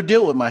made another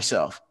deal with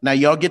myself. Now,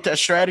 y'all get that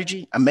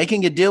strategy? I'm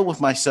making a deal with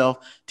myself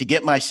to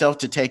get myself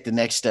to take the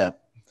next step.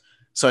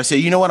 So I said,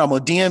 you know what? I'm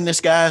going to DM this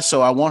guy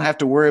so I won't have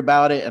to worry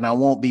about it. And I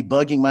won't be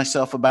bugging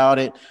myself about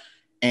it.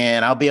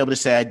 And I'll be able to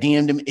say I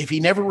DM'd him. If he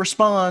never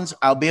responds,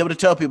 I'll be able to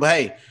tell people,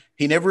 hey,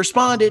 he never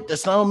responded.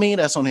 That's not on me.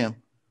 That's on him.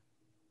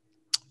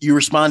 You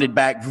responded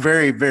back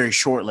very, very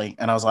shortly.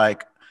 And I was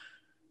like,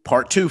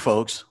 part 2,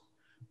 folks.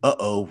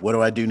 Uh-oh, what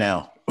do I do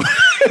now?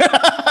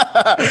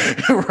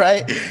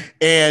 Right.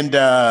 And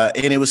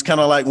it was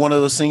kind of like one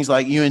of those things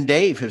like you and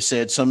Dave have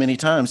said so many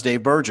times,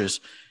 Dave Burgess,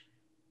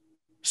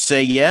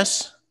 say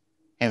yes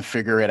and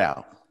figure it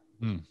out.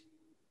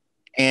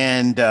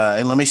 And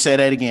let me say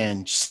that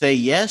again, say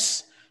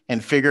yes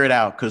and figure it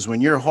out. Because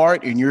when your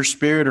heart and your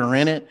spirit are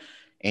in it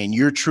and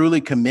you're truly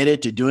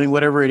committed to doing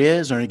whatever it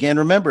is, and again,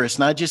 remember, it's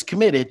not just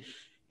committed,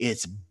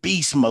 it's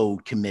beast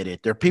mode committed.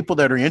 There are people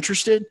that are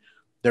interested.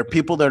 There are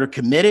people that are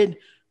committed.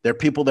 There are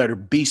people that are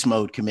beast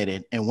mode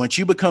committed. And once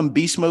you become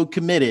beast mode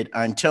committed,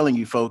 I'm telling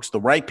you folks,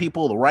 the right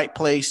people, the right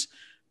place,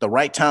 the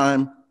right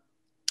time,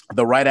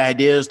 the right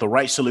ideas, the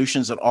right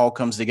solutions, it all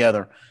comes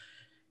together.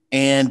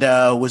 And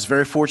was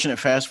very fortunate,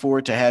 fast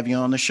forward, to have you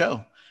on the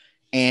show.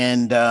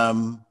 And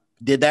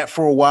did that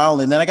for a while.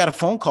 And then I got a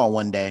phone call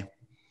one day.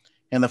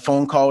 And the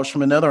phone call was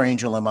from another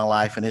angel in my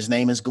life. And his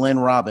name is Glenn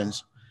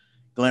Robbins.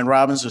 Glenn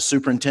Robbins was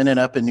superintendent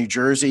up in New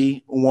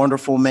Jersey.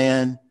 Wonderful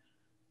man.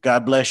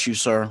 God bless you,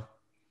 sir.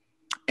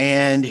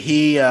 And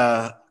he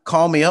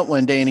called me up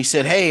one day and he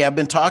said, hey, I've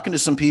been talking to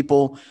some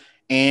people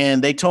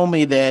and they told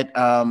me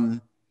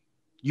that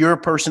you're a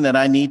person that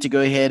I need to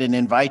go ahead and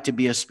invite to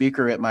be a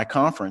speaker at my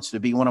conference, to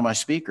be one of my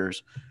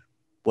speakers.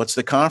 What's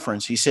the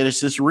conference? He said,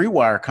 it's this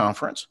Rewire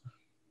conference.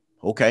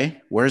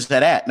 Okay, where's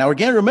that at? Now,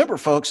 again, remember,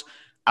 folks,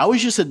 I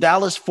was just a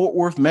Dallas-Fort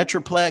Worth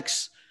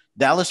Metroplex,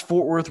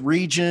 Dallas-Fort Worth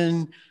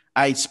region.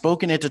 I'd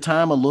spoken at the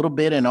time a little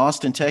bit in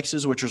Austin,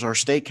 Texas, which was our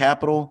state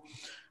capital.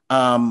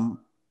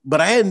 But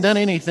I hadn't done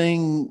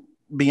anything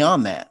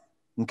beyond that.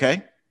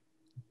 Okay.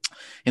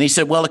 And he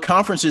said, well, the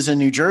conference is in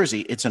New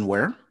Jersey. It's in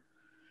where?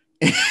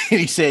 And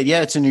he said,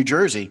 yeah, it's in New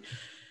Jersey.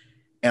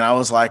 And I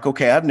was like,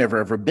 okay, I've never,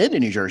 ever been to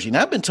New Jersey.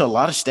 Now I've been to a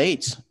lot of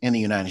states in the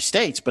United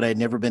States, but I had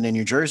never been to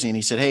New Jersey. And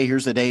he said, hey,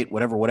 here's the date,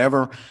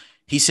 whatever.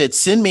 He said,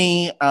 send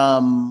me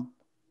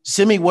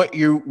what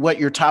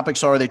your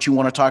topics are that you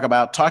want to talk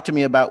about. Talk to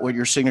me about what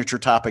your signature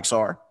topics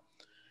are.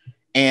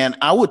 And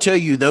I will tell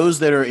you, those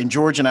that are, and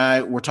George and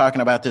I were talking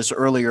about this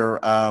earlier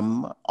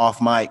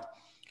off mic,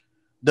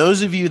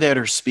 those of you that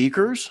are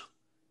speakers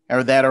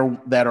or that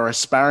are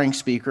aspiring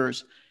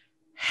speakers,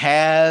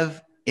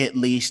 have at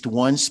least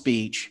one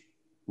speech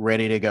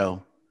ready to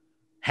go.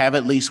 Have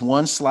at least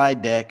one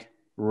slide deck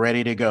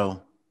ready to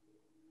go.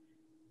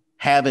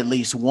 Have at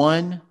least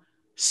one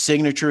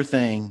signature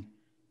thing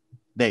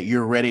that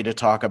you're ready to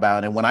talk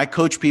about. And when I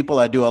coach people,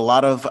 I do a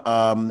lot of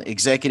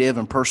executive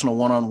and personal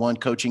one-on-one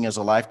coaching as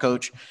a life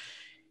coach.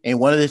 And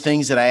one of the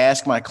things that I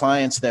ask my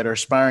clients that are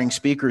aspiring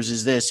speakers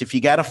is this: if you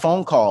got a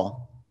phone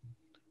call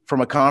from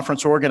a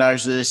conference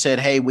organizer that said,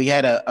 hey, we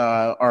had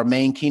our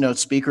main keynote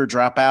speaker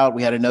drop out,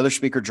 we had another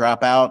speaker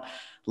drop out,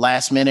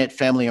 last minute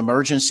family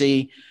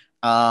emergency,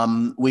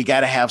 we got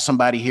to have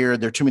somebody here.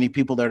 There are too many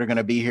people that are going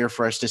to be here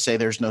for us to say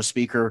there's no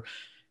speaker.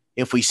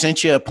 If we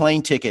sent you a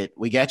plane ticket,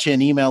 we got you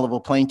an email of a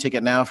plane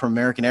ticket now from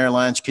American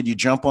Airlines, could you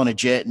jump on a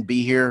jet and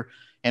be here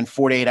in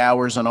 48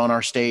 hours and on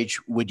our stage?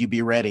 Would you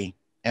be ready?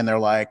 And they're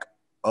like,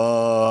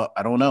 I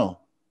don't know.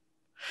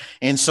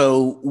 And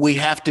so we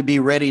have to be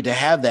ready to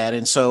have that.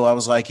 And so I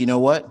was like, you know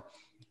what?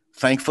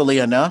 Thankfully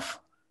enough,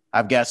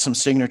 I've got some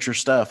signature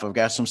stuff. I've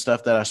got some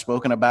stuff that I've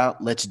spoken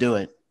about. Let's do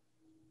it.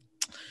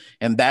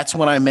 And that's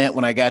what I meant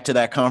when I got to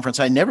that conference.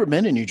 I'd never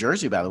been to New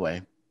Jersey, by the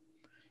way.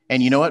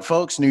 And you know what,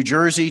 folks? New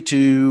Jersey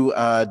to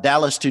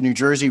Dallas to New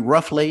Jersey,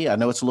 roughly, I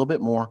know it's a little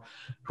bit more,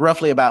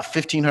 roughly about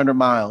 1,500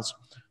 miles.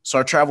 So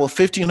I traveled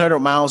 1,500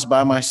 miles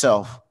by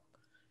myself,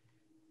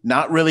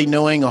 not really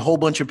knowing a whole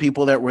bunch of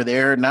people that were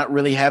there, not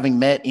really having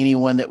met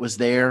anyone that was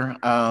there.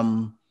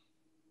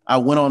 I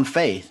went on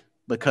faith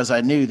because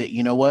I knew that,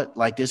 you know what,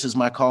 like, this is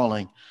my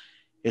calling.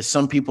 As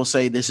some people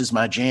say, this is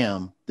my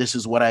jam. This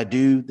is what I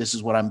do. This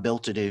is what I'm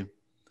built to do.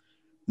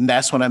 And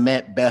that's when I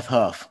met Beth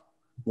Huff,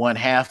 one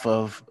half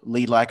of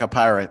Lead Like a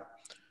Pirate,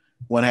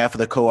 one half of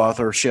the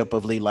co-authorship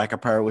of Lead Like a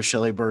Pirate with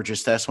Shelley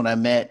Burgess. That's when I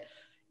met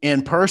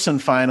in person,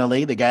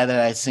 finally, the guy that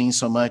I'd seen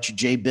so much,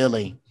 Jay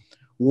Billy.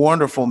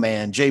 Wonderful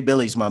man. Jay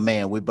Billy's my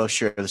man. We both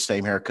share the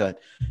same haircut.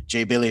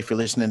 Jay Billy, if you're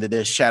listening to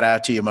this, shout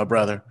out to you, my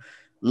brother.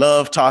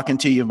 Love talking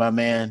to you, my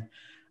man.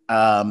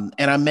 And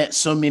I met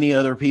so many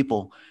other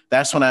people.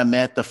 That's when I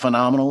met the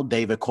phenomenal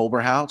David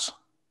Culberhouse.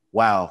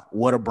 Wow,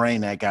 what a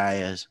brain that guy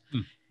is.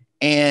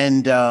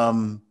 And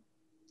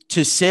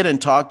to sit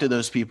and talk to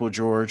those people,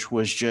 George,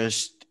 was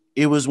just,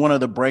 it was one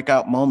of the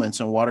breakout moments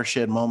and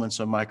watershed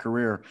moments of my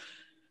career.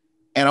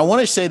 And I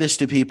want to say this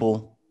to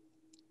people.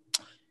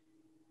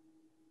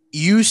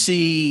 You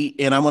see,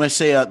 and I'm going to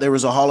say there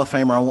was a Hall of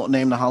Famer. I won't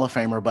name the Hall of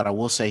Famer, but I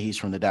will say he's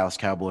from the Dallas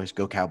Cowboys.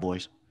 Go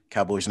Cowboys,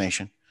 Cowboys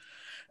Nation.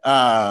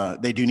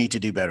 They do need to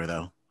do better,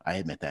 though. I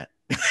admit that.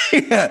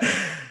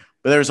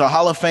 But there's a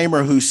Hall of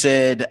Famer who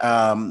said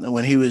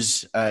when he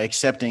was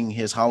accepting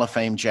his Hall of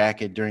Fame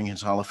jacket during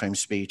his Hall of Fame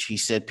speech, he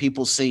said,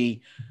 people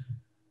see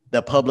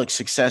the public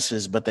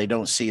successes, but they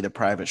don't see the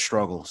private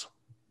struggles,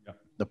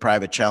 the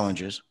private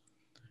challenges.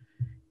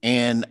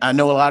 And I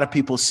know a lot of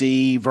people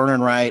see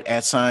Vernon Wright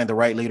at Sign the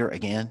Right Leader,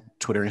 again,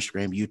 Twitter,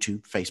 Instagram,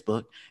 YouTube,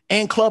 Facebook,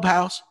 and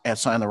Clubhouse at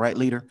Sign the Right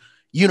Leader,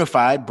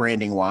 unified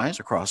branding wise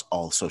across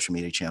all social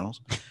media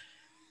channels,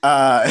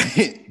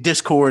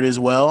 Discord as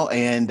well,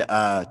 and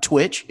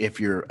Twitch if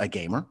you're a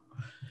gamer.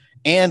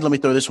 And let me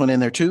throw this one in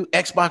there too,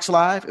 Xbox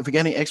Live. If we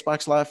got any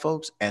Xbox Live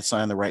folks, at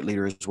Sign the Right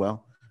Leader as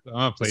well.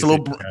 It's a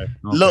little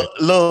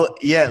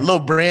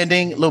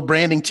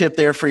branding tip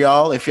there for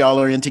y'all. If y'all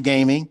are into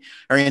gaming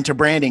or into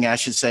branding, I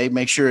should say,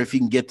 make sure if you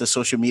can get the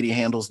social media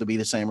handles to be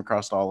the same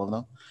across all of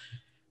them.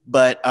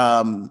 But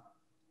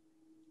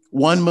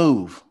one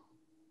move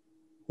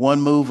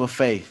of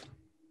faith,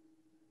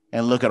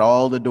 and look at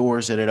all the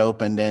doors that it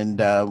opened. And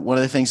one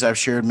of the things I've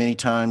shared many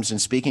times in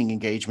speaking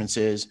engagements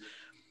is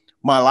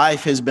my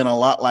life has been a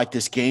lot like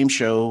this game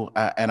show.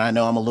 And I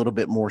know I'm a little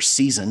bit more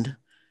seasoned.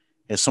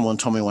 As someone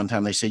told me one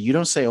time, they said, you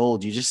don't say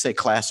old, you just say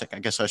classic. I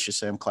guess I should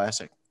say I'm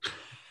classic.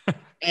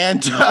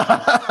 And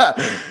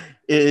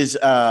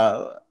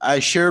I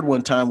shared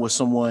one time with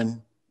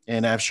someone,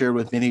 and I've shared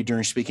with many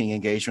during speaking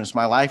engagements,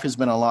 my life has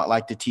been a lot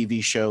like the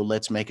TV show,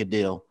 Let's Make a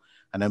Deal.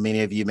 I know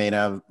many of you may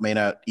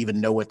not even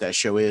know what that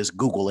show is.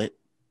 Google it,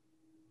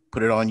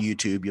 put it on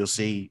YouTube. You'll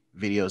see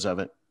videos of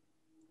it.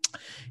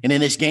 And in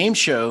this game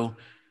show,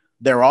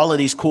 there are all of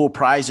these cool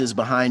prizes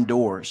behind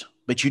doors,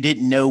 but you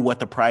didn't know what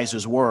the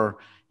prizes were.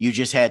 You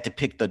just had to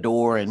pick the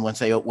door, and when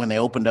they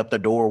opened up the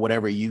door,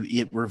 whatever,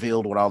 it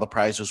revealed what all the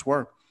prizes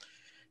were.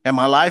 And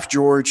my life,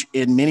 George,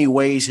 in many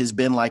ways has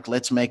been like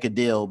Let's Make a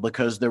Deal,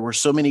 because there were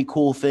so many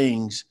cool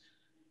things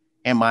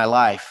in my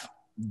life.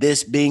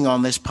 This being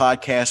on this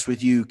podcast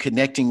with you,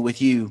 connecting with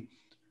you,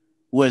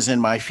 was in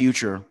my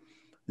future.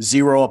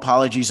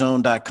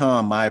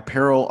 ZeroApologyZone.com, my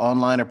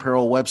online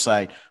apparel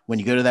website. When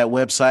you go to that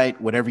website,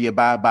 whatever you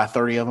buy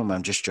 30 of them.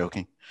 I'm just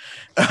joking.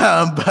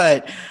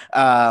 But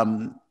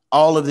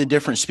all of the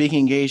different speaking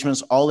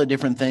engagements, all the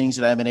different things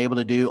that I've been able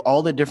to do,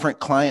 all the different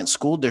client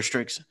school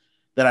districts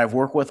that I've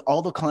worked with,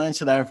 all the clients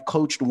that I've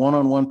coached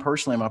one-on-one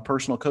personally in my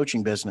personal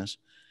coaching business,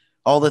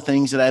 all the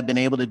things that I've been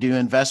able to do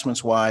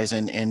investments wise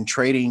and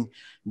trading,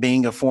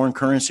 being a foreign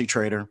currency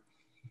trader.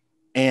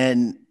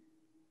 And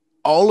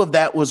all of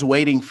that was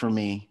waiting for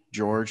me,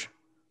 George.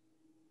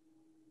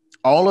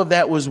 All of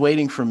that was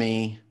waiting for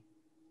me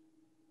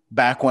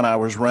back when I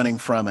was running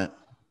from it.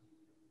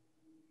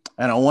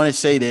 And I want to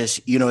say this,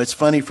 it's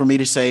funny for me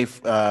to say,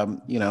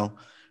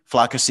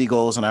 Flock of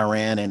Seagulls and I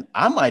ran, and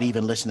I might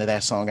even listen to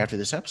that song after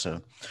this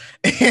episode.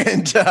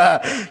 And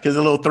because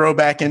a little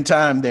throwback in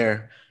time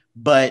there.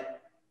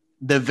 But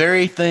the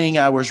very thing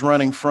I was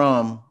running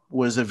from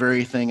was the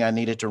very thing I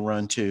needed to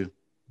run to.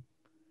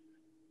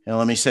 And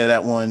let me say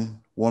that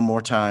one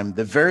more time.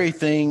 The very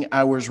thing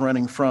I was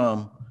running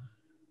from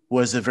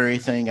was the very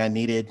thing I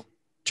needed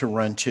to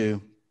run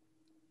to.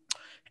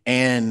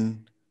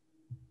 And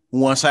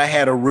once I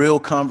had a real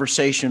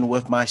conversation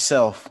with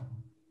myself,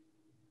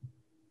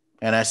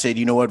 and I said,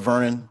 you know what,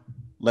 Vernon,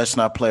 let's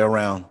not play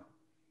around.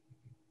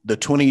 The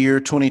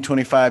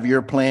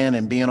 25-year plan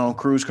and being on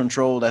cruise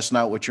control, that's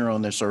not what you're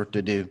on this earth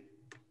to do.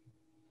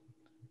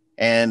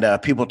 And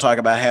people talk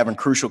about having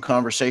crucial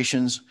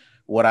conversations.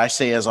 What I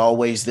say is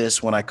always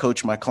this: when I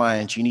coach my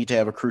clients, you need to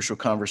have a crucial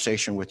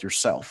conversation with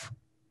yourself.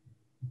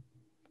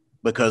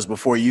 Because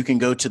before you can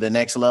go to the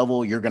next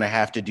level, you're going to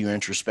have to do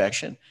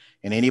introspection.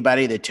 And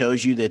anybody that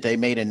tells you that they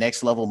made a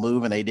next level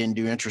move and they didn't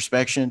do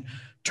introspection,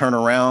 turn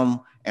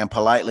around and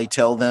politely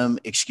tell them,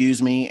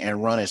 excuse me,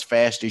 and run as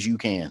fast as you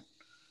can.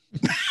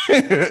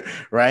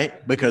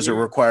 Right? Because it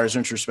requires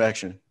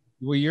introspection.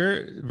 Well,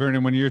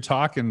 Vernon, when you're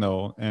talking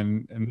though,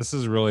 and this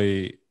is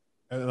really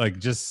like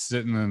just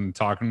sitting and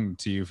talking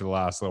to you for the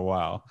last little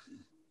while,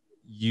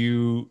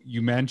 you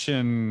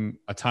mention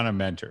a ton of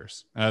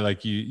mentors.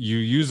 Like you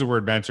use the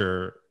word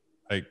mentor,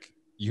 like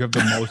you have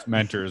the most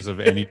mentors of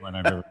anyone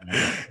I've ever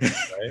met.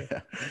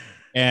 Right?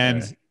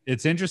 And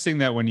it's interesting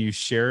that when you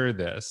share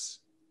this,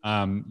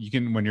 you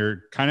can, when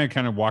you're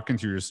kind of walking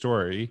through your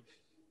story,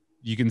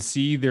 you can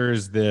see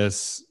there's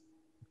this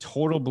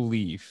total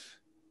belief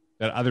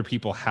that other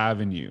people have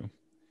in you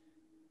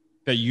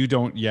that you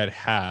don't yet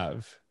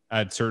have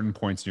at certain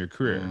points in your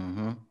career.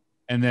 Mm-hmm.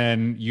 And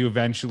then you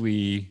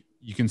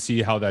can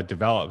see how that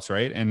develops.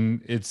 Right.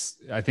 And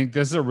I think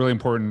this is a really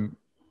important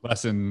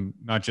lesson,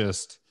 not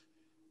just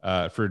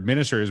for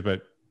administrators,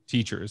 but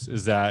teachers,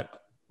 is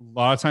that a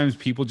lot of times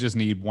people just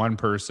need one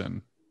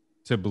person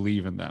to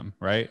believe in them.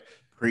 Right.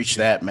 Preach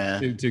that,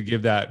 man. To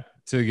give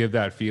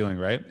that feeling.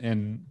 Right.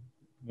 And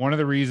one of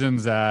the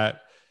reasons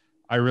that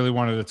I really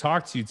wanted to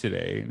talk to you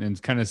today,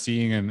 and kind of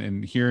seeing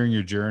and hearing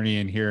your journey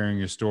and hearing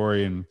your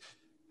story and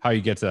how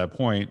you get to that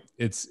point,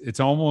 it's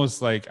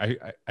almost like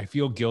I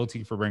feel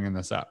guilty for bringing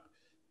this up,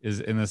 is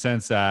in the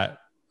sense that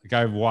like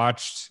I've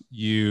watched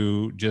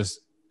you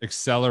just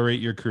accelerate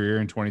your career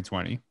in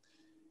 2020,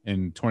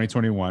 in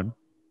 2021.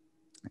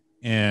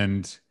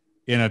 And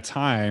in a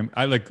time,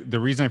 the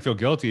reason I feel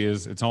guilty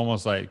is it's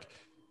almost like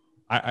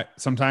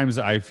sometimes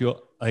I feel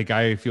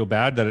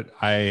bad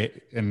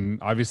that and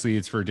obviously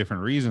it's for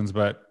different reasons,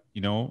 but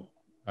we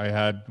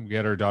had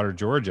our daughter,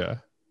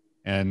 Georgia,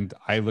 and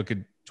I look at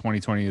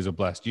 2020 as a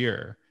blessed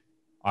year,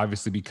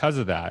 obviously because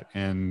of that.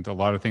 And a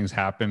lot of things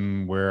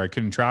happened where I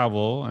couldn't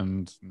travel,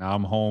 and now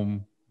I'm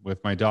home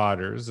with my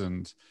daughters,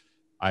 and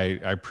I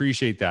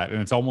appreciate that.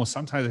 And it's almost,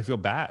 sometimes I feel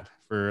bad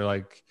for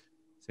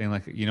saying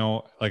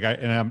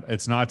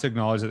it's not to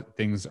acknowledge that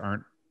things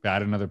aren't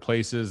bad in other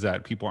places,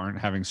 that people aren't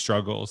having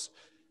struggles.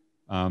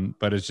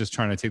 But it's just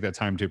trying to take that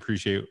time to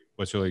appreciate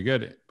what's really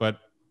good. But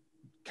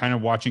kind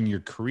of watching your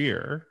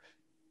career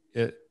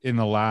in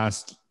the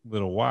last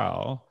little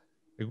while,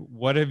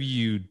 what have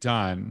you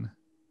done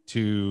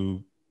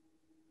to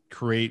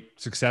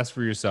create success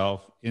for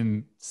yourself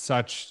in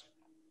such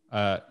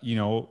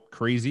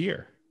crazy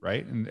year,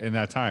 right? In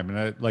that time.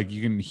 And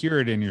you can hear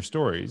it in your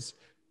stories,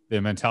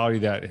 the mentality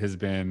that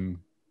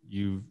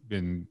you've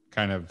been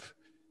kind of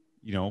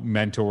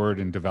mentored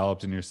and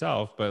developed in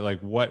yourself,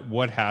 but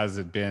what has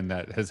it been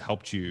that has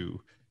helped you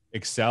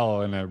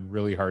excel in a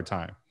really hard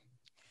time?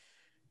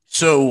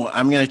 So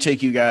I'm going to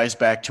take you guys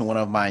back to one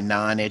of my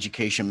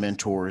non-education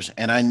mentors.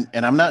 And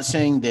I'm not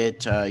saying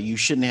that you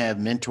shouldn't have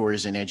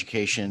mentors in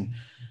education.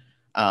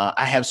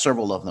 I have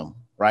several of them,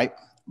 right?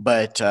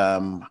 But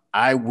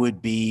I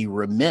would be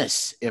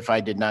remiss if I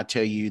did not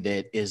tell you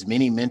that as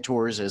many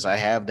mentors as I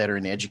have that are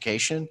in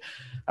education,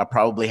 I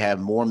probably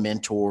have more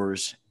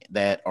mentors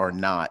that are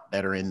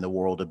in the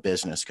world of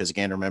business. Because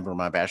again, remember,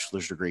 my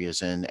bachelor's degree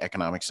is in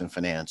economics and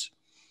finance.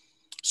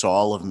 So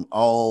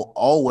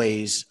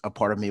always a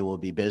part of me will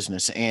be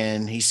business.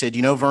 And he said,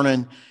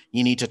 Vernon,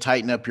 you need to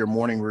tighten up your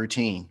morning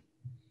routine.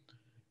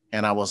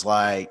 And I was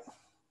like,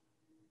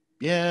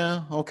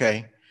 yeah,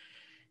 okay.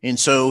 And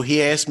so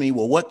he asked me,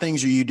 well, what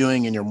things are you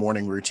doing in your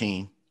morning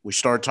routine? We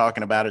started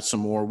talking about it some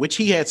more, which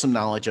he had some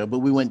knowledge of, but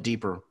we went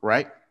deeper,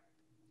 right?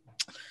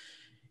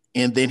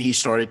 And then he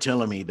started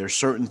telling me there's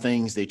certain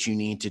things that you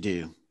need to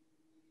do.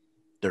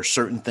 There's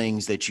certain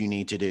things that you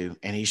need to do.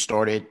 And he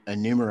started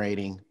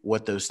enumerating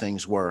what those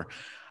things were.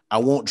 I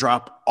won't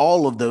drop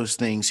all of those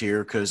things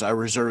here because I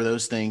reserve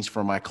those things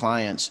for my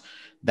clients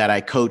that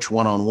I coach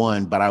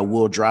one-on-one, but I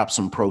will drop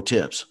some pro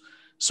tips.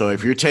 So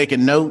if you're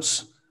taking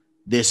notes,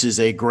 this is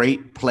a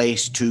great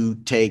place to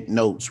take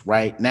notes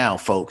right now,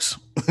 folks.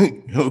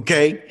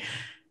 Okay?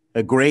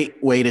 A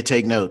great way to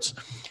take notes.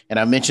 And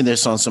I mentioned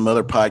this on some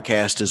other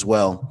podcasts as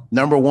well.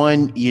 Number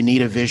one, you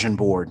need a vision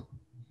board.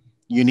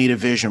 You need a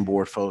vision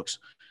board, folks.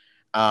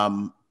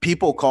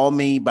 People called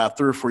me about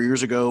 3 or 4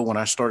 years ago when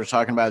I started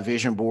talking about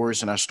vision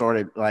boards, and I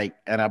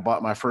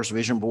bought my first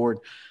vision board.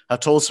 I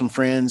told some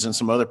friends and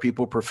some other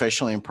people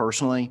professionally and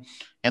personally,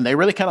 and they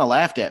really kind of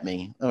laughed at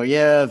me. Oh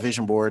yeah,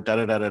 vision board, da,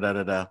 da, da, da, da,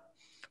 da, da.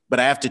 But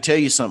I have to tell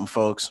you something,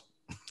 folks.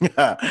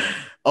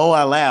 Oh,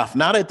 I laugh,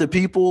 not at the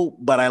people,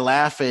 but I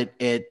laugh at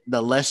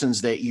the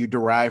lessons that you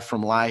derive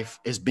from life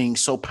as being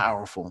so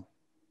powerful.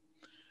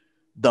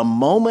 The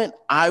moment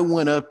I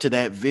went up to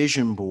that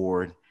vision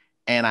board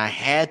and I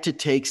had to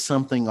take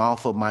something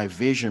off of my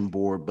vision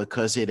board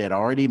because it had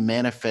already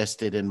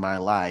manifested in my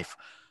life,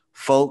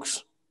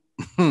 folks,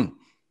 let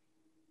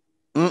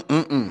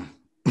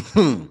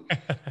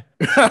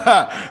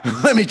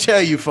me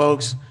tell you,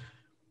 folks,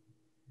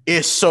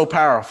 it's so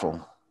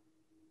powerful.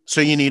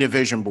 So you need a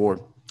vision board.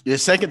 The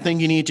second thing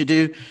you need to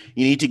do,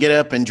 you need to get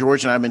up, and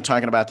George and I have been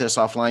talking about this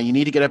offline. You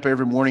need to get up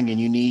every morning and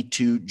you need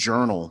to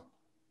journal.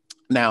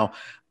 Now,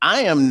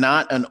 I am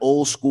not an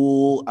old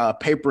school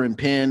paper and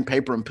pen,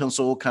 paper and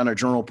pencil kind of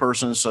journal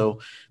person. So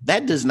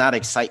that does not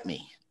excite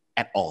me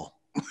at all.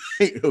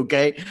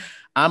 Okay.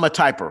 I'm a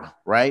typer,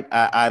 right?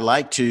 I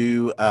like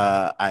to,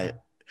 I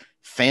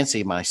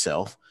fancy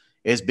myself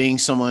as being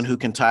someone who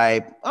can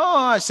type,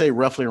 I say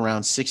roughly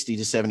around 60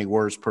 to 70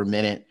 words per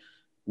minute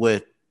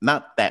with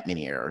not that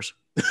many errors.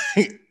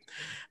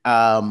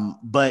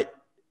 But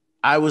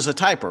I was a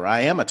typer.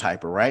 I am a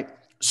typer, right?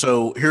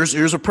 So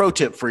here's a pro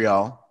tip for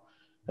y'all,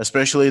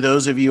 especially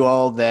those of you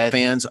all that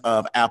fans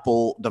of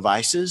Apple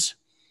devices.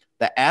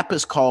 The app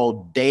is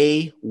called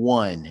Day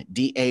One,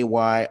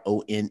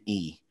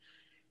 Dayone,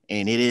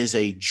 and it is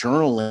a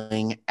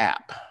journaling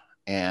app.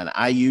 And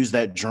I use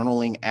that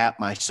journaling app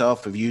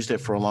myself. I've used it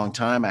for a long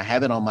time. I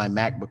have it on my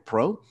MacBook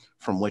Pro,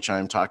 from which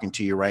I'm talking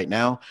to you right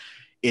now.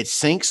 It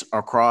syncs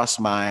across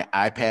my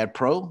iPad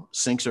Pro,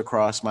 syncs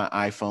across my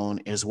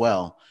iPhone as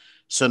well.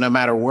 So no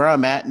matter where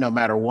I'm at, no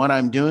matter what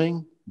I'm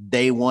doing,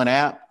 Day One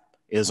app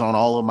is on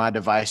all of my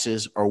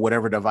devices or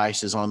whatever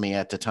device is on me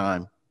at the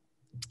time.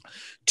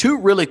 Two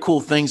really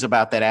cool things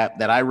about that app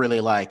that I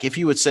really like. If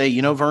you would say,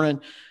 Vernon,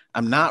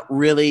 I'm not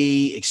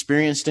really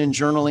experienced in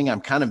journaling.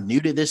 I'm kind of new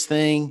to this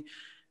thing.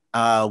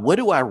 What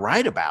do I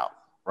write about?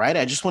 Right?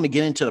 I just want to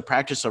get into the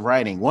practice of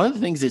writing. One of the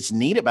things that's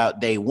neat about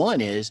Day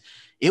One is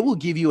it will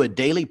give you a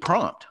daily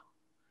prompt.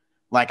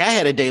 Like I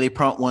had a daily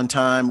prompt one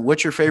time.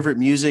 What's your favorite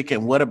music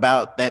and what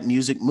about that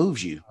music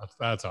moves you?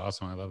 That's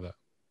awesome. I love that.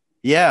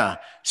 Yeah.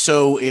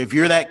 So if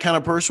you're that kind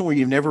of person where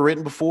you've never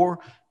written before,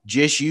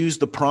 just use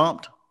the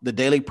prompt, the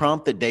daily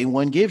prompt that Day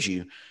One gives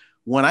you.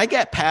 When I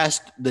got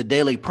past the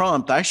daily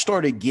prompt, I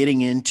started getting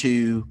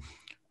into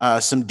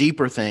some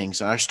deeper things.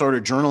 I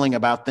started journaling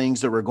about things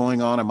that were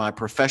going on in my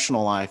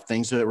professional life,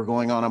 things that were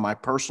going on in my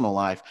personal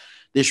life.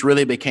 This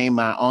really became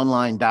my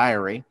online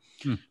diary.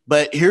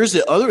 But here's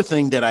the other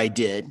thing that I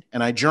did,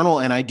 and I journal,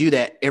 and I do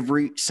that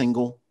every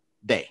single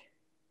day.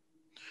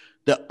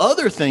 The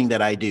other thing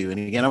that I do, and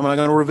again, I'm not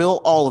going to reveal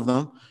all of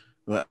them,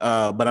 but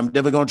I'm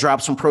definitely going to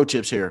drop some pro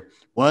tips here.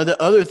 One of the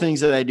other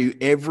things that I do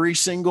every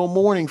single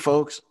morning,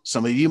 folks,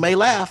 some of you may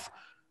laugh,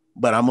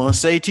 but I'm going to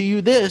say to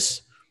you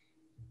this,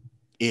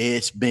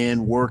 it's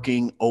been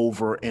working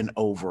over and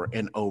over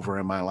and over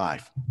in my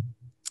life.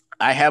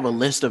 I have a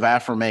list of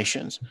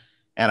affirmations,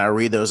 and I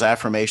read those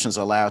affirmations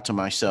aloud to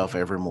myself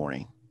every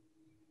morning,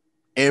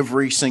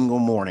 every single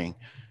morning.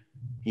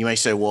 You may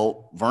say,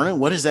 well, Vernon,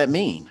 what does that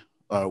mean?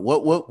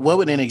 What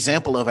would an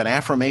example of an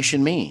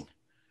affirmation mean?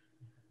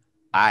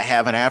 I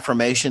have an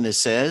affirmation that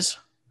says,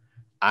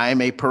 I am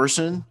a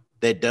person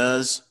that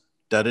does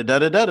da da da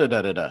da da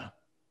da da da.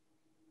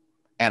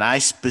 And I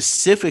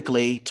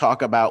specifically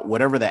talk about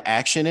whatever the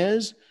action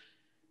is,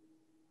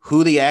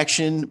 who the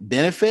action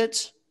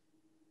benefits,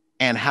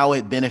 and how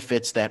it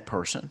benefits that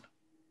person.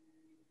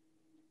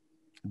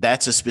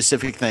 That's a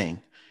specific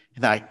thing.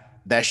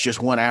 That's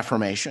just one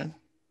affirmation,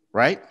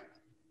 right?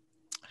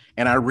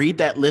 And I read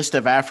that list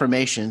of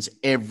affirmations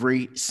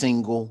every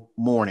single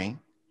morning.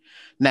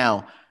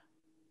 Now,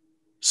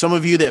 some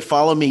of you that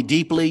follow me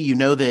deeply, you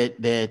know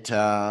that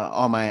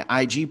on my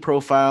IG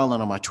profile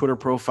and on my Twitter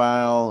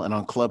profile and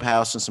on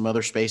Clubhouse and some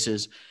other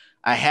spaces,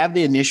 I have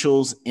the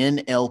initials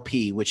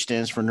NLP, which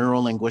stands for Neuro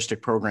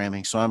Linguistic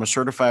Programming. So I'm a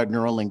certified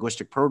Neuro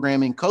Linguistic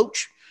Programming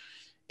coach.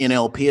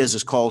 NLP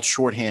is called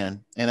shorthand,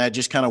 and that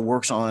just kind of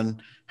works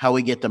on how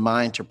we get the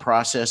mind to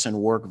process and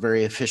work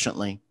very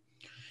efficiently.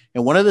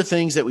 And one of the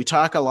things that we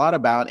talk a lot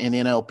about in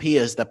NLP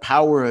is the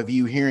power of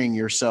you hearing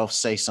yourself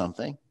say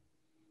something.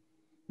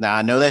 Now,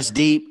 I know that's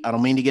deep. I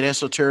don't mean to get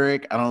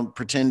esoteric. I don't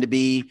pretend to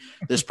be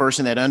this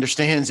person that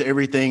understands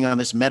everything on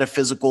this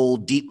metaphysical,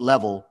 deep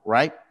level,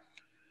 right?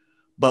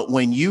 But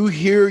when you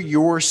hear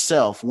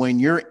yourself, when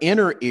your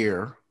inner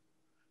ear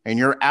and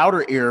your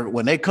outer ear,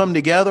 when they come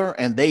together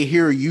and they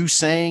hear you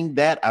saying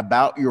that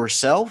about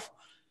yourself,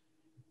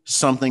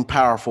 something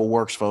powerful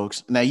works,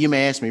 folks. Now, you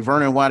may ask me,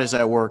 Vernon, why does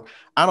that work?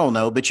 I don't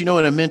know. But you know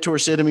what a mentor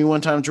said to me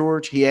one time,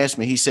 George? He asked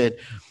me, he said,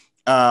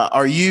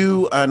 are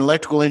you an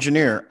electrical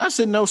engineer? I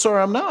said, no, sir,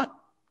 I'm not.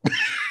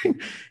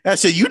 I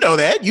said, you know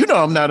that. You know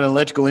I'm not an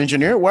electrical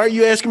engineer. Why are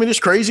you asking me this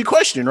crazy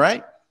question,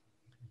 right?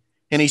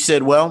 And he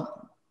said,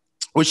 well,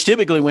 which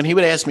typically when he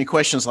would ask me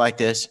questions like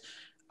this,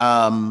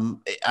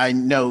 I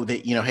know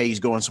that, hey, he's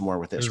going somewhere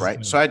with this,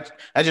 right? So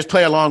I just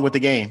play along with the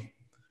game.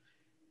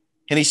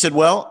 And he said,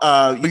 well,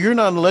 you're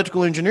not an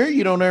electrical engineer.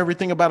 You don't know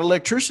everything about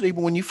electricity.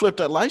 But when you flip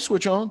that light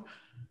switch on,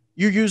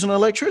 you're using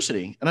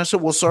electricity. And I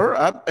said, well,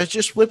 sir, it's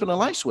just flipping a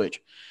light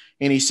switch.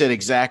 And he said,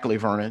 exactly,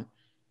 Vernon.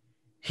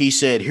 He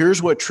said,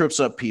 here's what trips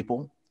up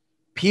people.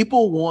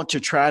 People want to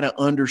try to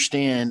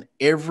understand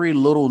every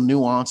little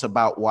nuance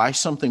about why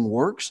something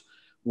works,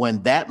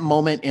 when that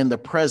moment in the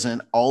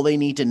present, all they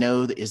need to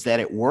know is that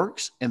it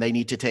works and they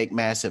need to take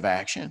massive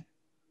action.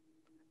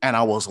 And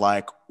I was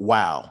like,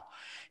 wow.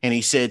 And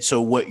he said,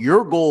 so what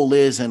your goal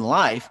is in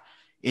life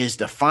is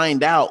to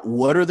find out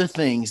what are the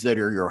things that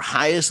are your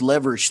highest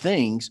leverage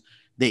things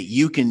that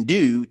you can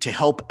do to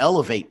help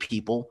elevate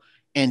people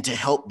and to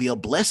help be a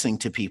blessing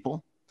to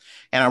people.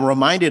 And I'm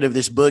reminded of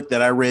this book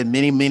that I read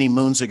many, many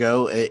moons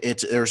ago.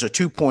 There's a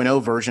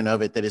 2.0 version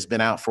of it that has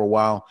been out for a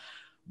while,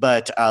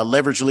 but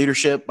Leverage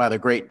Leadership by the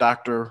great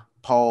Dr.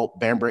 Paul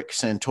Bambrick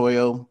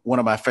Santoyo, one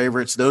of my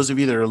favorites. Those of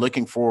you that are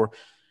looking for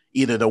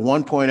either the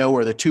 1.0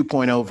 or the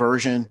 2.0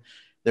 version,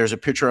 there's a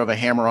picture of a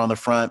hammer on the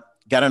front.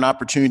 Got an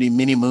opportunity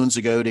many moons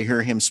ago to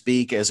hear him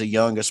speak as a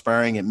young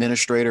aspiring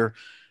administrator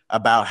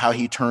about how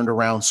he turned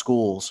around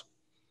schools,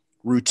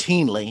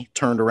 routinely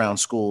turned around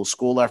schools,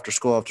 school after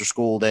school after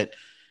school, that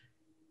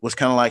was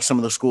kind of like some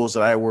of the schools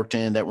that I worked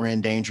in that were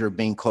in danger of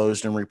being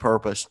closed and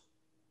repurposed.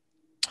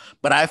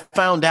 But I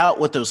found out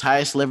what those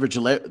highest leverage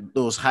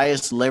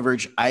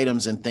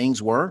items and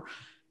things were.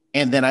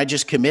 And then I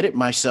just committed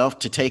myself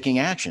to taking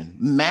action,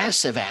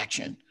 massive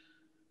action.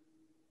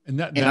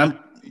 And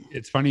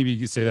it's funny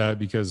you say that,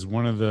 because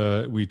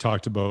we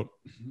talked about,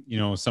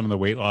 some of the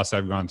weight loss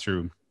I've gone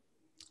through.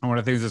 And one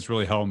of the things that's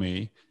really helped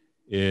me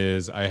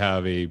is I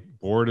have a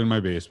board in my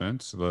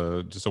basement,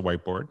 just a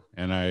whiteboard.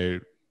 And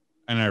I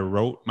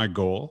wrote my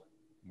goal,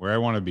 where I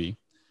want to be.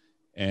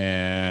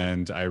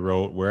 And I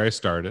wrote where I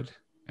started.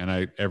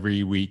 And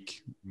every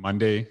week,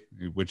 Monday,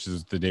 which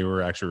is the day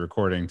we're actually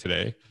recording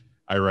today,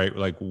 I write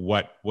like,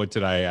 what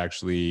did I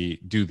actually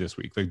do this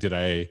week? Like, did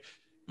I,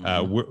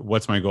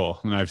 what's my goal?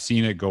 And I've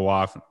seen it go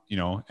off,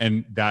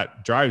 and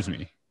that drives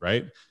me.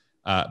 Right.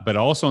 But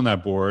also on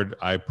that board,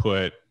 I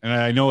put, and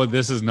I know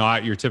this is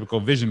not your typical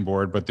vision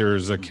board, but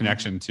there's a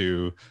connection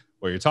to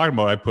what you're talking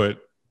about. I put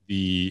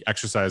the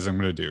exercise I'm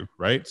going to do.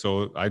 Right.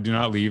 So I do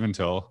not leave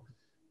until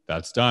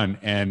that's done.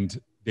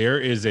 And there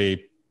is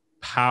a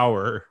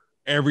power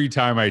every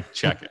time I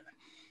check it,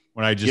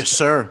 when I just, yes,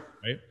 sir.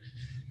 Right.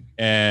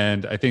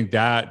 And I think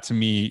that, to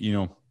me,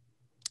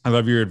 I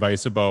love your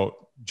advice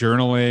about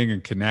journaling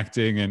and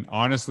connecting. And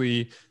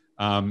honestly,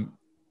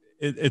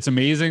 it's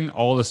amazing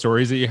all the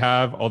stories that you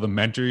have, all the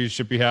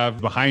mentorship you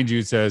have. Behind you,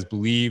 it says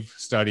believe,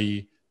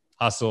 study,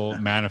 hustle,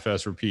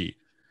 manifest, repeat.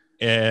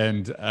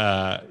 And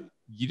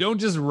you don't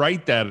just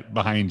write that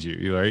behind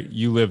you, right?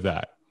 You live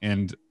that.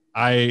 And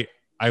I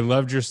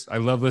love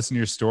listening to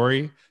your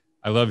story.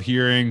 I love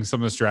hearing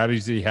some of the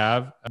strategies that you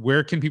have.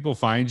 Where can people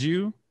find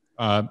you?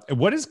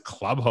 What is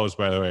Clubhouse,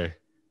 by the way?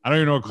 I don't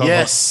even know what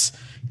Clubhouse. Yes,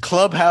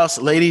 Clubhouse,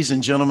 ladies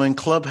and gentlemen.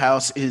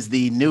 Clubhouse is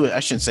the newest,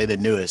 I shouldn't say the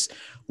newest,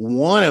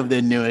 one of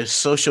the newest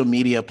social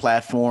media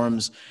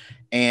platforms.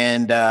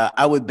 And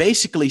I would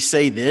basically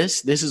say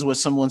this is what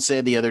someone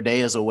said the other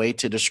day as a way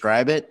to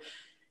describe it.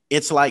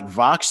 It's like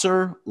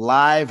Voxer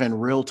live in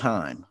real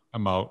time.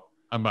 I'm out.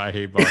 I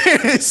hate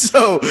Voxer.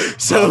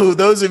 So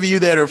those of you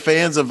that are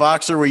fans of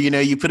Voxer, where,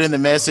 you put in the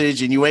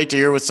message and you wait to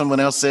hear what someone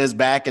else says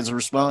back as a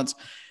response.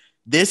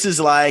 It's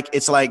like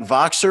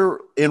Voxer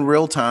in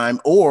real time,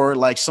 or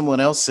like someone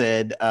else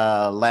said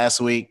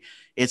last week,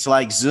 it's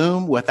like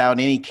Zoom without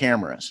any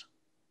cameras.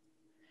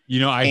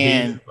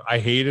 I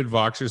hated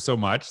Voxer so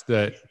much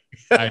that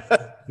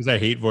because I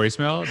hate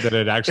voicemail, that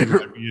it actually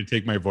led me to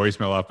take my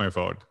voicemail off my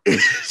phone.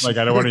 Like,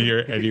 I don't want to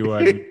hear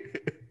anyone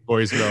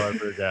voicemail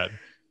ever again.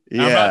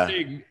 Yeah. I'm not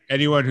saying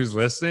anyone who's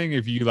listening,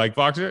 if you like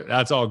Voxer,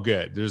 that's all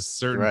good. There's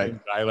certain things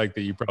that I like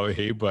that you probably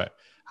hate, but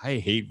I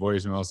hate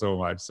voicemail so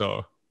much.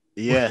 So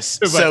yes.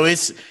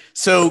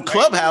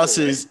 Clubhouse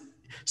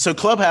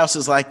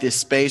is like this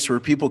space where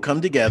people come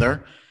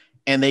together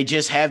and they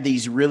just have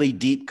these really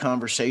deep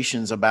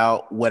conversations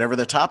about whatever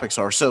the topics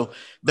are. So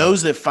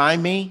those that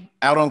find me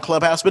out on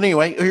Clubhouse, but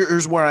anyway,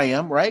 here's where I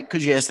am, right?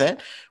 Because you asked that.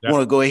 Yep. I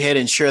want to go ahead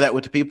and share that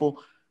with the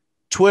people.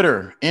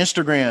 Twitter,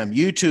 Instagram,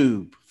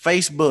 YouTube,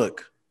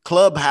 Facebook,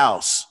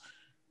 Clubhouse,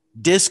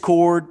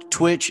 Discord,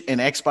 Twitch,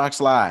 and Xbox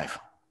Live.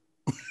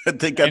 I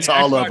think that's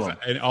all Xbox, of them.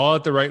 And all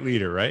at the right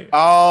leader, right?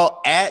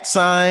 All @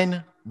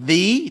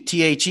 the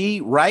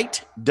THE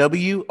Wright,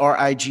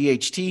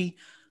 WRIGHT,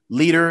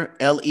 leader,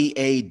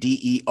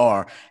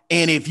 LEADER.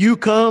 And if you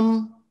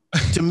come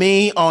to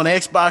me on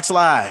Xbox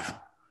Live, I'm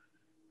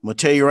going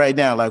to tell you right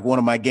now, like one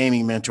of my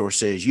gaming mentors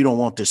says, you don't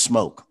want this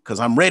smoke, because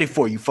I'm ready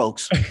for you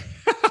folks.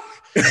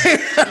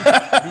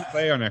 What do you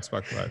play on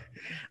Xbox Live?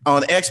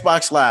 On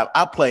Xbox Live,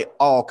 I play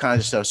all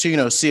kinds of stuff.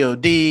 So,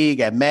 COD,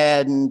 got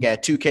Madden,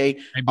 got 2K.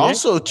 NBA?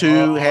 Also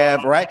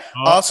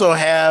also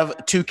have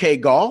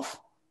 2K golf.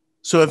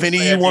 So if any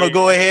of you want to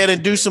go ahead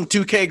and do some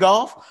 2K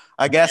golf,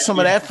 I got some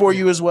of that for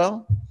you as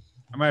well.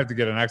 I might have to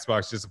get an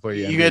Xbox just to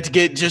play. You got to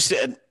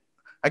get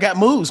I got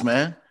moves,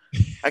 man.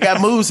 I got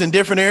moves in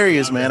different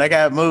areas, man. I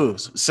got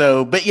moves.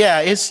 So, but yeah,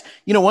 it's,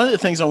 one of the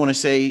things I want to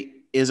say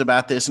is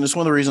about this, and it's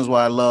one of the reasons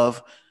why I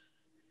love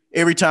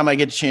every time I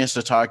get a chance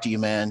to talk to you,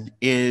 man,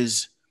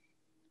 is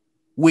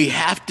we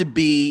have to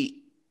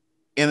be,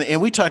 and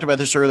we talked about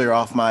this earlier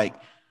off mic,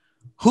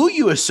 who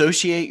you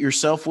associate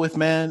yourself with,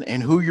 man,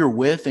 and who you're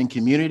with and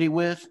community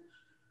with,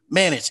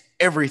 man, it's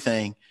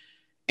everything.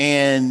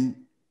 And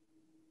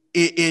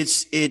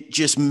it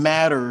just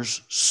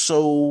matters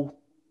so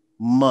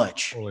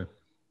much. Totally.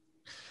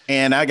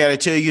 And I got to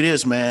tell you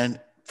this, man,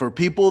 for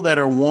people that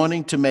are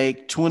wanting to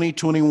make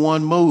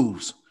 2021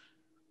 moves,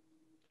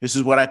 this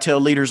is what I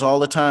tell leaders all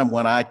the time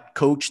when I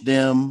coach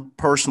them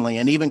personally,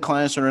 and even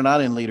clients that are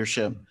not in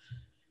leadership.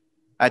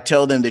 I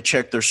tell them to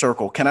check their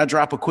circle. Can I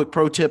drop a quick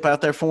pro tip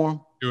out there for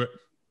them? Do it.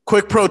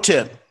 Quick pro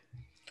tip.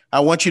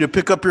 I want you to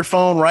pick up your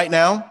phone right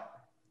now,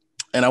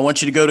 and I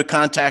want you to go to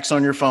contacts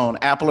on your phone,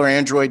 Apple or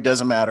Android,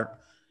 doesn't matter.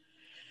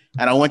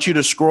 And I want you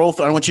to scroll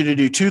through. I want you to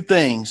do two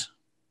things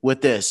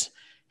with this.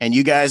 And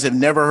you guys have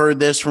never heard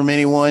this from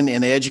anyone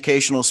in the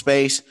educational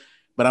space,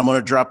 but I'm going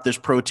to drop this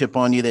pro tip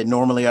on you that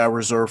normally I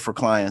reserve for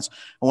clients.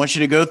 I want you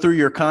to go through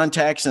your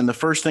contacts, and the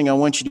first thing I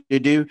want you to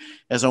do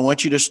is I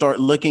want you to start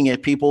looking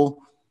at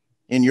people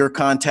in your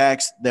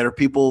contacts that are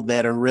people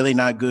that are really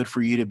not good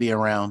for you to be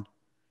around.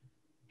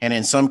 And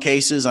in some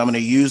cases, I'm going to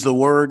use the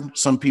word,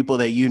 some people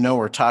that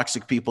are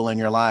toxic people in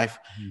your life.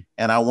 Mm-hmm.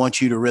 And I want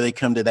you to really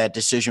come to that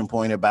decision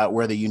point about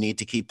whether you need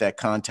to keep that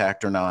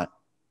contact or not.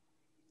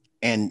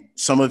 And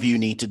some of you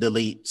need to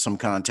delete some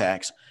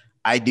contacts.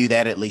 I do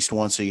that at least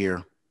once a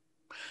year.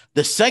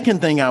 The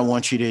second thing I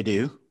want you to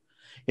do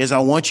is I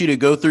want you to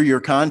go through your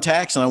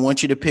contacts, and I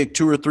want you to pick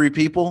 2 or 3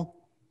 people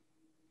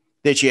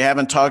that you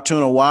haven't talked to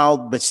in a while,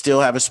 but still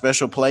have a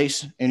special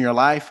place in your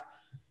life.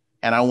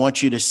 And I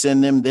want you to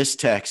send them this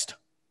text.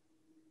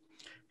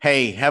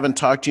 Hey, haven't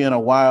talked to you in a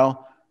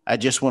while. I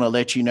just want to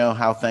let you know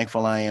how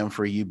thankful I am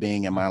for you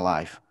being in my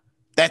life.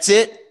 That's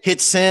it.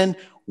 Hit send.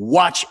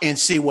 Watch and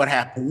see what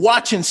happens.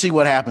 Watch and see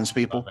what happens,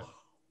 people.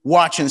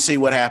 Watch and see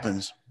what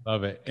happens.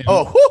 Love it.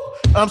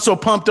 I'm so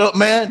pumped up,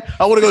 man.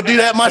 I want to go do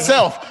that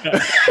myself.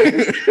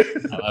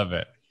 I love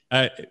it.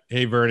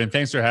 Hey, Vernon,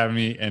 thanks for having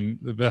me.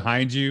 And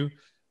behind you,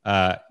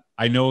 I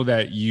know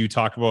that you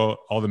talk about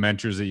all the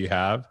mentors that you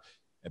have,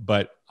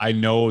 but I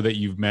know that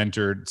you've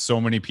mentored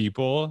so many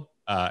people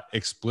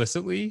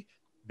explicitly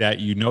that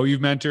you've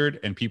mentored,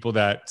 and people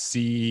that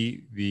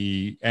see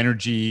the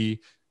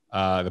energy,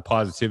 the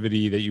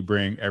positivity that you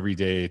bring every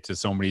day to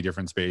so many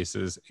different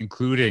spaces,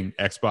 including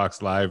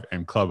Xbox Live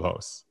and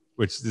Clubhouse,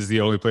 which is the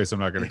only place I'm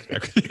not going to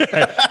connect with you.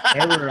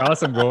 Everywhere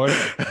else I'm going,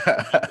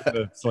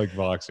 it's like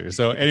Voxer.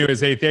 So anyways,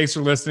 hey, thanks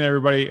for listening,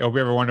 everybody. I hope you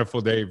have a wonderful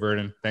day,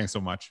 Vernon. Thanks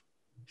so much.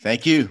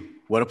 Thank you.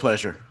 What a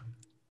pleasure.